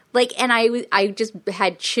 Like, and I just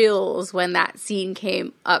had chills when that scene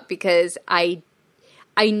came up because I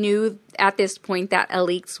knew at this point that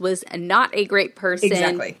Alex was not a great person.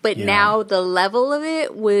 Exactly. But now the level of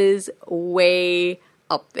it was way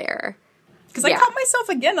up there. Because I caught myself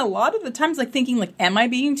again a lot of the times like thinking like, am I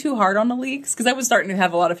being too hard on Alex? Because I was starting to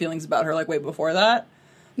have a lot of feelings about her like way before that.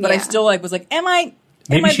 But I still like was like, am I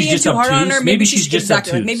being too hard on her? Maybe she's just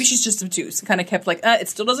obtuse. Like, maybe she's just obtuse. Kind of kept like, it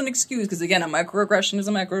still doesn't excuse because again, a microaggression is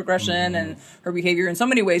a microaggression, and her behavior in so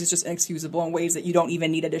many ways is just inexcusable in ways that you don't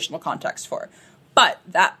even need additional context for. But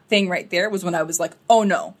that thing right there was when I was like, oh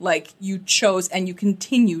no, like you chose and you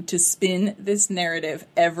continue to spin this narrative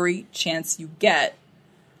every chance you get.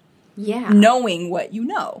 Yeah. Knowing what you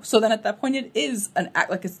know. So then at that point it is an act,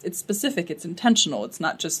 like it's specific, it's intentional. It's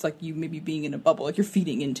not just like you maybe being in a bubble, like you're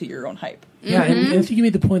feeding into your own hype. Yeah, and I think you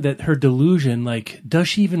made the point that her delusion, like, does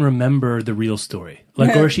she even remember the real story?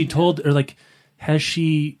 Like, or is she told, or like,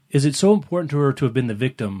 is it so important to her to have been the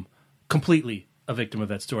victim, completely a victim of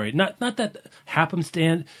that story? Not that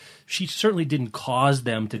happenstance, she certainly didn't cause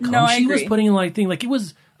them to come. No, she was putting in like it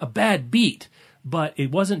was a bad beat. But it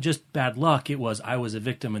wasn't just bad luck. It was, I was a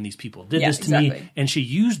victim and these people did this to me. And she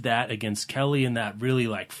used that against Kelly in that really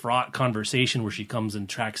like fraught conversation where she comes and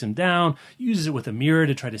tracks him down, uses it with Amira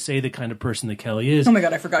to try to say the kind of person that Kelly is. Oh my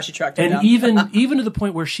God, I forgot she tracked him down. And even to the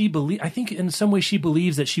point where I think in some way she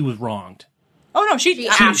believes that she was wronged. Oh no, she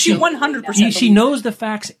 100%. She knows the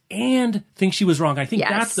facts and thinks she was wrong. I think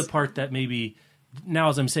that's the part that maybe... Now,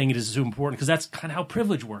 as I'm saying, it is so important because that's kind of how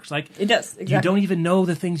privilege works. Like it does. Exactly. You don't even know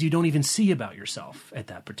the things you don't even see about yourself at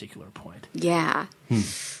that particular point. Yeah.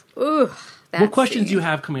 Ooh. What questions do you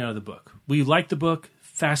have coming out of the book? Will you like the book?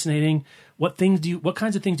 Fascinating. What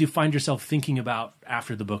kinds of things do you find yourself thinking about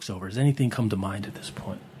after the book's over? Does anything come to mind at this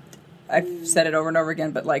point? I've said it over and over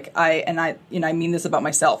again, but like I mean this about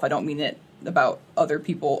myself. I don't mean it about other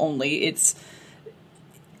people only.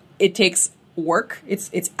 It takes work.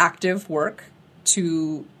 It's active work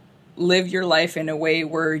to live your life in a way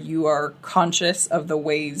where you are conscious of the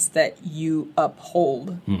ways that you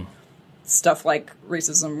uphold stuff like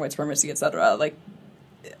racism, white supremacy, etc. Like,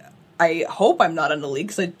 I hope I'm not an elite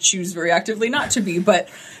because I choose very actively not to be, but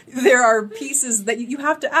there are pieces that you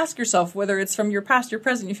have to ask yourself, whether it's from your past, your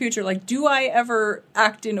present, your future, like, do I ever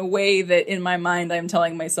act in a way that in my mind I'm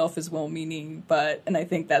telling myself is well-meaning, and I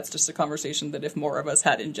think that's just a conversation that if more of us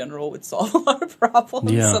had in general would solve a lot of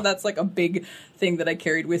problems. Yeah. So that's like a big thing that I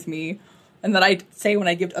carried with me and that I say when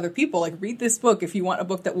I give to other people, like, read this book if you want a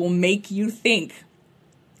book that will make you think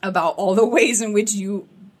about all the ways in which you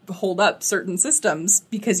hold up certain systems,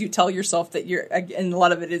 because you tell yourself that and a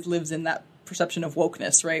lot of it lives in that perception of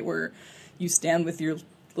wokeness, right? Where you stand with your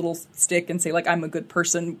little stick and say, like, I'm a good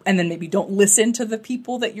person, and then maybe don't listen to the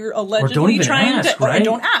people that you're allegedly trying ask, to... right? Or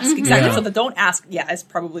don't ask, exactly. Yeah. So the don't ask, is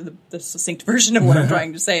probably the succinct version of what I'm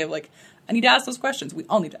trying to say. Like, I need to ask those questions. We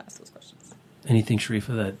all need to ask those questions. Anything,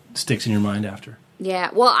 Sharifa, that sticks in your mind after?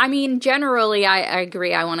 Yeah, well, I mean, generally, I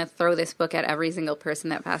agree. I want to throw this book at every single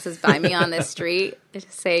person that passes by me on the street to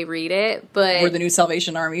say, read it. But we're the new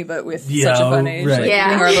Salvation Army, but with such a fun age. Right. Like,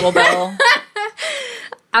 ring our little bell.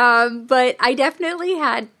 But I definitely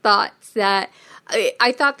had thoughts that...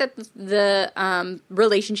 I thought that the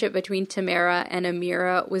relationship between Tamara and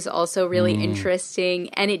Amira was also really interesting,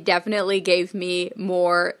 and it definitely gave me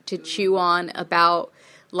more to chew on about,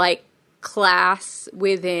 like, class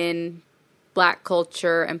within Black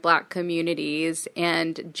culture and Black communities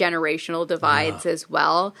and generational divides as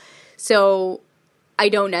well. So I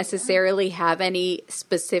don't necessarily have any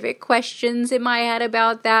specific questions in my head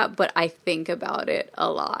about that, but I think about it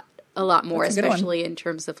a lot more, especially in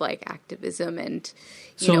terms of, like, activism and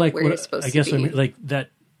you know, like, where you're supposed to be. I mean, like, that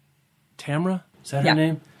Tamra, is that her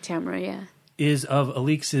name? Tamra, yeah. Is of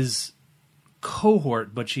Alix's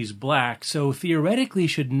cohort, but she's Black, so theoretically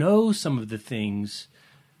should know some of the things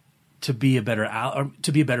to be a better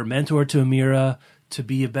mentor to Amira, to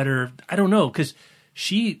be a better, I don't know, because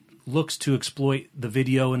she looks to exploit the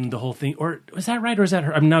video and the whole thing. Or is that right? Or is that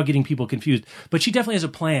her? I'm now getting people confused. But she definitely has a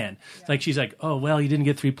plan. Yeah. Like, she's like, oh, well, you didn't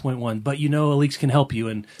get 3.1, but you know Alix can help you.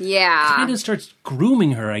 And kind of starts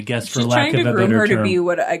grooming her, I guess, for lack of a better term. She's trying to groom her to be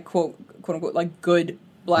what I quote unquote, like, good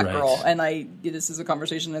Black girl. And this is a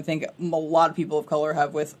conversation I think a lot of people of color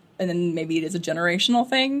have with, and then maybe it is a generational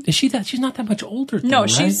thing. Is she that? She's not that much older, though, no, right?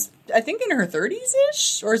 She's, I think, in her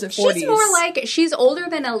 30s-ish, or is it 40s? She's more like, she's older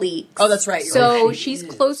than Alix. Oh, that's right. So she's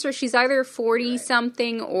closer. She's either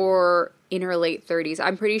 40-something or in her late 30s.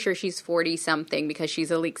 I'm pretty sure she's 40-something because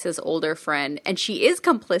she's Alix's older friend. And she is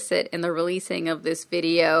complicit in the releasing of this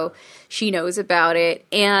video. She knows about it.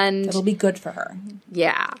 And it'll be good for her.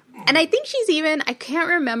 Yeah. And I think she's even, I can't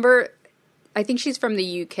remember, I think she's from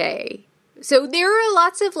the UK. So there are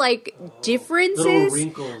lots of, like, differences. Little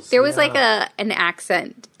wrinkles. There was like an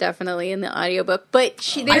accent definitely in the audiobook, but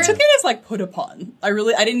I took it as, like, put upon. I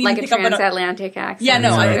didn't even like pick a up on transatlantic accent. Yeah,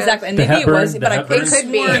 no, exactly. And maybe it was, but I could have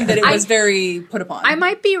sworn that it was very put upon. I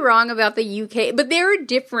might be wrong about the UK, but there are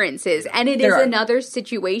differences, and it is another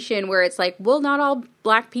situation where it's like, well, not all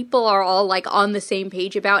Black people are all, like, on the same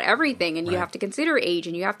page about everything, and you have to consider age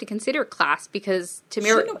and you have to consider class, because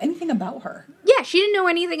Tamara... She didn't know anything about her. Yeah, she didn't know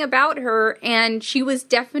anything about her, and she was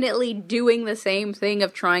definitely doing the same thing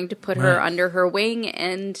of trying to put her under her wing,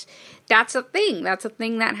 and that's a thing. That's a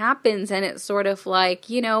thing that happens, and it's sort of like,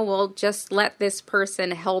 you know, well, just let this person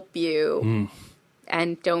help you,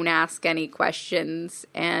 and don't ask any questions,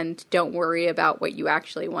 and don't worry about what you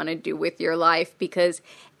actually want to do with your life, because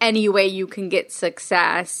any way you can get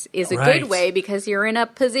success is a good way, because you're in a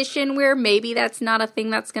position where maybe that's not a thing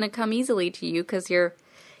that's going to come easily to you, because you're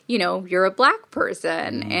a Black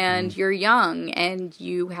person and you're young and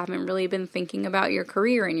you haven't really been thinking about your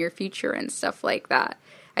career and your future and stuff like that.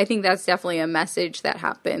 I think that's definitely a message that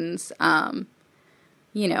happens,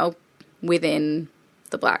 within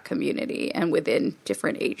the Black community and within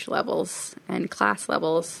different age levels and class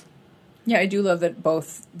levels. Yeah, I do love that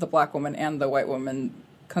both the Black woman and the white woman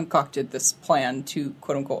concocted this plan to,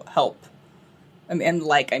 quote unquote, help. And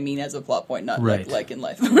as a plot point, not like in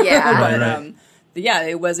life. Yeah. But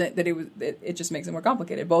it wasn't that it just makes it more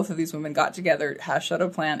complicated. Both of these women got together, hashed out a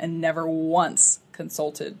plan, and never once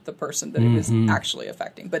consulted the person that it was actually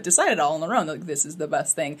affecting, but decided all on their own, like, this is the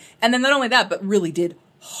best thing. And then not only that, but really did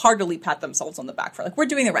heartily pat themselves on the back for, like, we're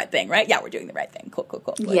doing the right thing, right? Yeah, we're doing the right thing. Cool.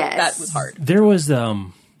 Like, yes. That was hard. There was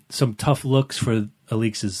some tough looks for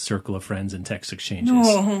Alix's circle of friends and text exchanges.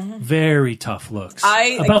 Very tough looks.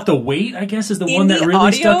 About the weight, I guess, is the one that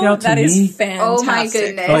really stuck out to me. That is fantastic. Oh my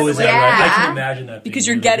goodness. Oh, is that right? I can imagine that. Because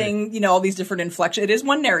you're getting, all these different inflections. It is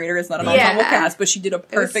one narrator. It's not an ensemble cast, but she did a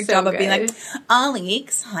perfect job of being like,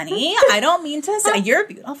 Alix, honey, I don't mean to say you're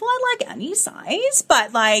beautiful at, like, any size,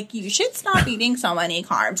 but, like, you should stop eating so many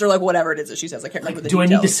carbs, or, like, whatever it is that she says. I can't remember the details.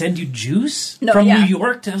 Do I need to send you juice from New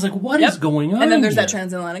York? I was like, what is going on? And then there's that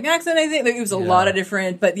transatlantic accent, I think. It was a lot of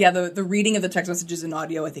different, but the reading of the text messages in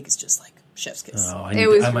audio, I think, is just like chef's kiss. Oh, it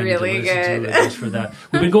was really good. Just for that.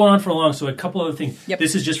 We've been going on for long, so a couple other things. Yep.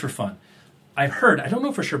 This is just for fun. I've heard, I don't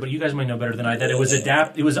know for sure, but you guys might know better than I, that it was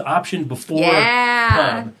optioned before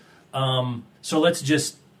Pub. So let's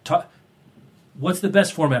just talk. What's the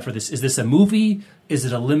best format for this? Is this a movie? Is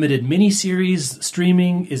it a limited miniseries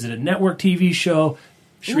streaming? Is it a network TV show?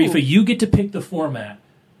 Sharifa, you get to pick the format.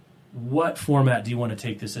 What format do you want to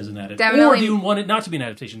take this as an adaptation? Definitely. Or do you want it not to be an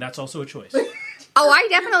adaptation? That's also a choice. Oh, I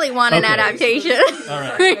definitely want an adaptation. All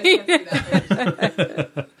right.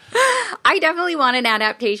 I definitely want an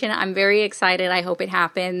adaptation. I'm very excited. I hope it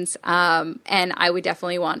happens. And I would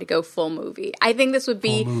definitely want to go full movie. I think this would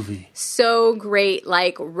be so great,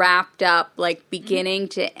 like wrapped up, like beginning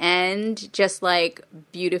to end, just like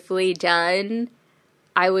beautifully done.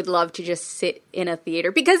 I would love to just sit in a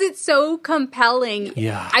theater because it's so compelling.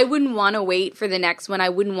 Yeah. I wouldn't want to wait for the next one. I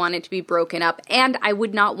wouldn't want it to be broken up. And I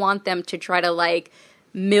would not want them to try to like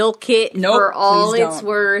milk it for all it's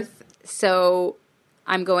worth. So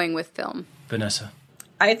I'm going with film. Vanessa.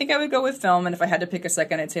 I think I would go with film, and if I had to pick a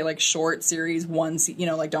second, I'd say like short series, don't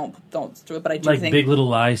do it. But I do like think Big Little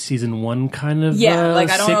Lies season 1 kind of. I don't know.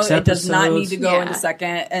 Episodes. It does not need to go into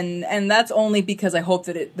second, and that's only because I hope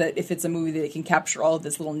that if it's a movie that it can capture all of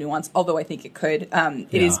this little nuance. Although I think it could.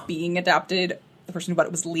 It is being adapted. The person who bought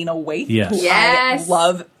it was Lena Waithe, who I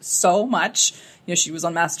love so much. You know, she was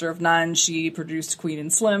on Master of None. She produced Queen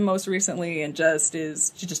and Slim most recently, and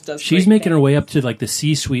she just does. She's making her way up to like the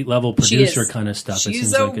C-suite level producer kind of stuff.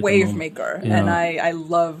 She's a wave maker, and I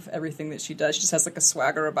love everything that she does. She just has like a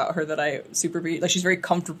swagger about her that I super like. She's very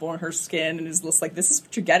comfortable in her skin, and is just like, this is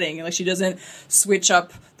what you're getting. And like, she doesn't switch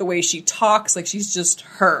up the way she talks. Like, she's just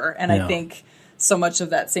her, and I think so much of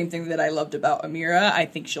that same thing that I loved about Amira, I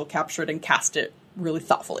think she'll capture it and cast it really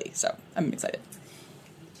thoughtfully. So I'm excited.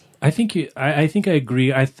 I think I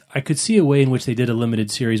agree. I could see a way in which they did a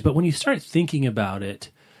limited series, but when you start thinking about it,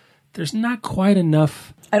 there's not quite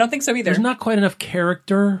enough. I don't think so either. There's not quite enough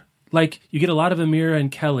character. Like, you get a lot of Amira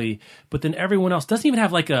and Kelly, but then everyone else doesn't even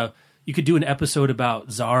have like you could do an episode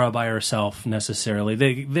about Zara by herself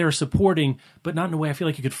necessarily. They're supporting, but not in a way I feel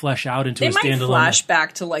like you could flesh out into a standalone. They might flash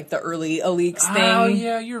back to like the early Aleeks thing. Oh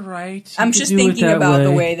yeah, you're right. I'm just thinking about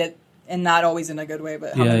the way that. And not always in a good way,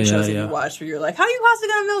 but how many shows have you watched where you're like, how are you possibly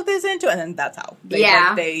going to milk this into? And then that's how. They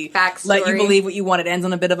let you believe what you want. It ends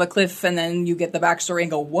on a bit of a cliff, and then you get the backstory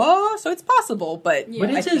and go, whoa, so it's possible. But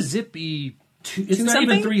it's a zippy, it's not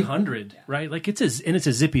even 300, right? Like, it's a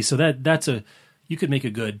zippy, so that's you could make a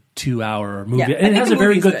good 2-hour movie. Yeah, and it has a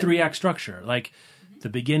very good 3-act structure. Like, the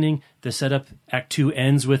beginning, the setup, Act 2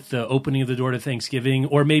 ends with the opening of the door to Thanksgiving,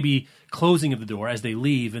 or maybe closing of the door as they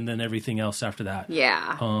leave, and then everything else after that.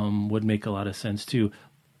 Yeah. Would make a lot of sense, too.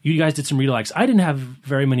 You guys did some read-alikes. I didn't have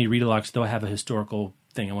very many read-alikes, though I have a historical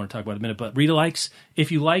thing I want to talk about in a minute. But read-alikes,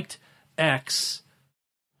 if you liked X...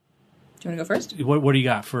 Do you want to go first? What do you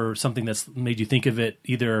got for something that's made you think of it?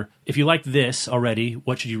 Either, if you liked this already,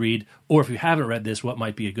 what should you read? Or if you haven't read this, what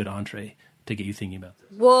might be a good entree to get you thinking about this?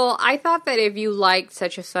 Well, I thought that if you liked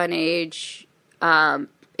Such a Fun Age,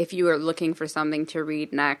 if you were looking for something to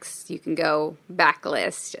read next, you can go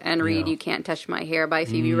backlist and read You Can't Touch My Hair by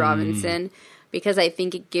Phoebe Robinson, because I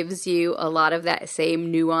think it gives you a lot of that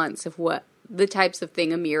same nuance of what the types of thing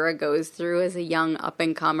Amira goes through as a young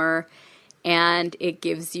up-and-comer, and it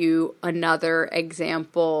gives you another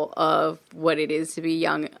example of what it is to be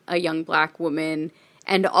a young Black woman,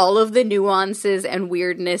 and all of the nuances and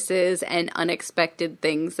weirdnesses and unexpected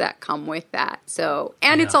things that come with that. So,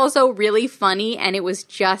 and it's also really funny, and it was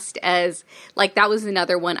just as, like, that was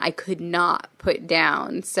another one I could not put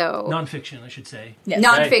down. So nonfiction, I should say. Yes.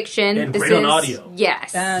 Nonfiction. And this great on audio.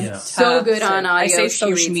 Yes. So good on audio. I say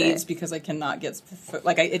so she means because I cannot get,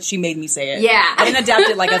 she made me say it. Yeah. I didn't adapt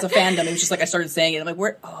it like as a fandom. It was just like I started saying it. I'm like,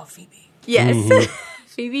 where? Oh, Phoebe. Yes. Mm-hmm.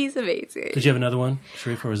 Phoebe's amazing. Did you have another one,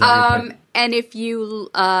 Sharif, or was that your pick? And if you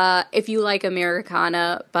like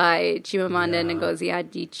Americana by Chimamanda Ngozi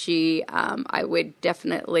Adichie, I would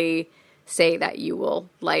definitely say that you will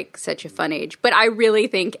like Such a Fun Age. But I really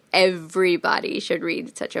think everybody should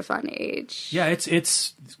read Such a Fun Age. Yeah,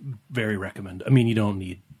 it's very recommended. I mean, you don't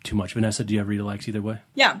need too much. Vanessa, do you have read-alikes either way?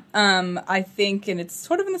 Yeah, I think, and it's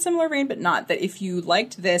sort of in the similar vein, but not, that if you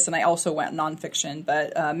liked this, and I also went nonfiction,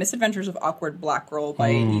 but Misadventures of Awkward Black Girl by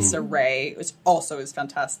Issa Rae, which also is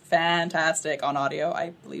fantastic on audio,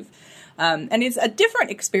 I believe. And it's a different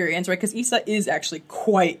experience, right? Because Issa is actually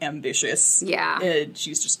quite ambitious. Yeah.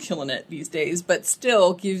 She's just killing it these days, but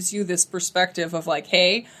still gives you this perspective of like,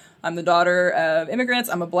 hey, I'm the daughter of immigrants.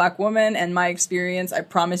 I'm a Black woman, and my experience, I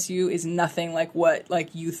promise you, is nothing like what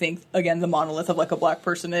like you think. Again, the monolith of like a Black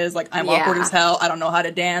person is. Like, I'm awkward as hell. I don't know how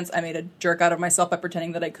to dance. I made a jerk out of myself by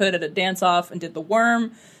pretending that I could at a dance off and did the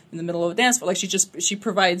worm in the middle of a dance. But like, she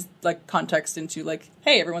provides like context into like,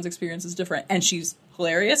 hey, everyone's experience is different, and she's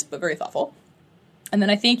hilarious but very thoughtful. And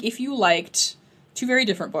then I think if you liked two very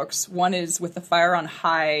different books, one is With the Fire on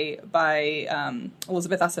High by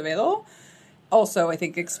Elizabeth Acevedo. Also, I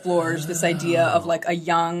think explores this idea of like a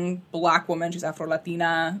young Black woman, she's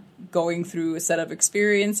Afro-Latina, going through a set of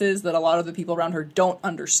experiences that a lot of the people around her don't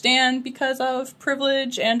understand because of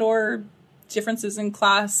privilege and or differences in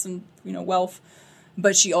class and, wealth,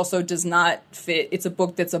 but she also does not fit. It's a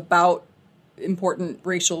book that's about important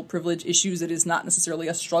racial privilege issues. It is not necessarily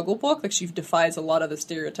a struggle book. Like, she defies a lot of the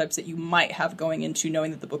stereotypes that you might have going into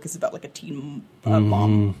knowing that the book is about like a teen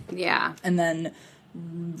mom. Yeah. And then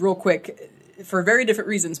real quick, for very different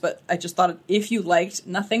reasons, but I just thought if you liked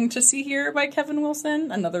Nothing to See Here by Kevin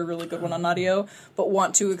Wilson, another really good one on audio, but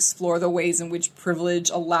want to explore the ways in which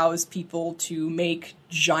privilege allows people to make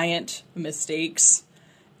giant mistakes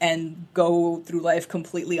and go through life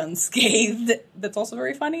completely unscathed, that's also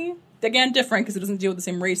very funny. Again, different because it doesn't deal with the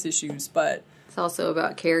same race issues, but it's also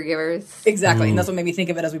about caregivers. Exactly, and that's what made me think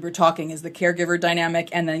of it as we were talking, is the caregiver dynamic,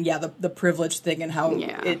 and then, the privilege thing and how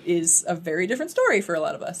it is a very different story for a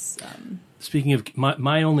lot of us. Speaking of,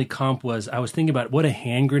 my only comp was, I was thinking about what a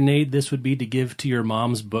hand grenade this would be to give to your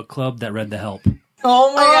mom's book club that read The Help.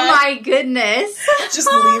 Oh my goodness.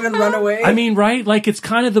 Just leave and run away. I mean, right? Like, it's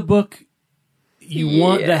kind of the book you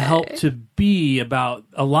want The Help to be about.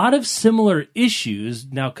 A lot of similar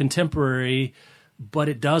issues, now contemporary, but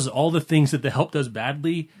it does all the things that The Help does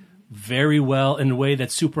badly very well in a way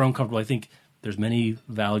that's super uncomfortable. I think there's many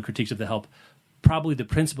valid critiques of The Help, probably the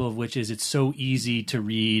principle of which is it's so easy to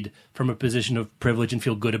read from a position of privilege and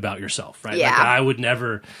feel good about yourself, right? Yeah. Like, I would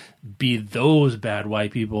never be those bad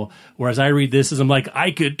white people. Whereas I read this as I'm like,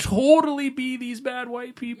 I could totally be these bad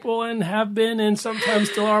white people and have been and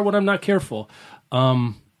sometimes still are when I'm not careful.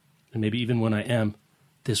 And maybe even when I am.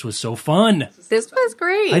 This was so fun. This was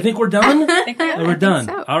great. I think we're done. I think we're done.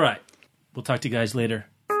 so. All right. We'll talk to you guys later.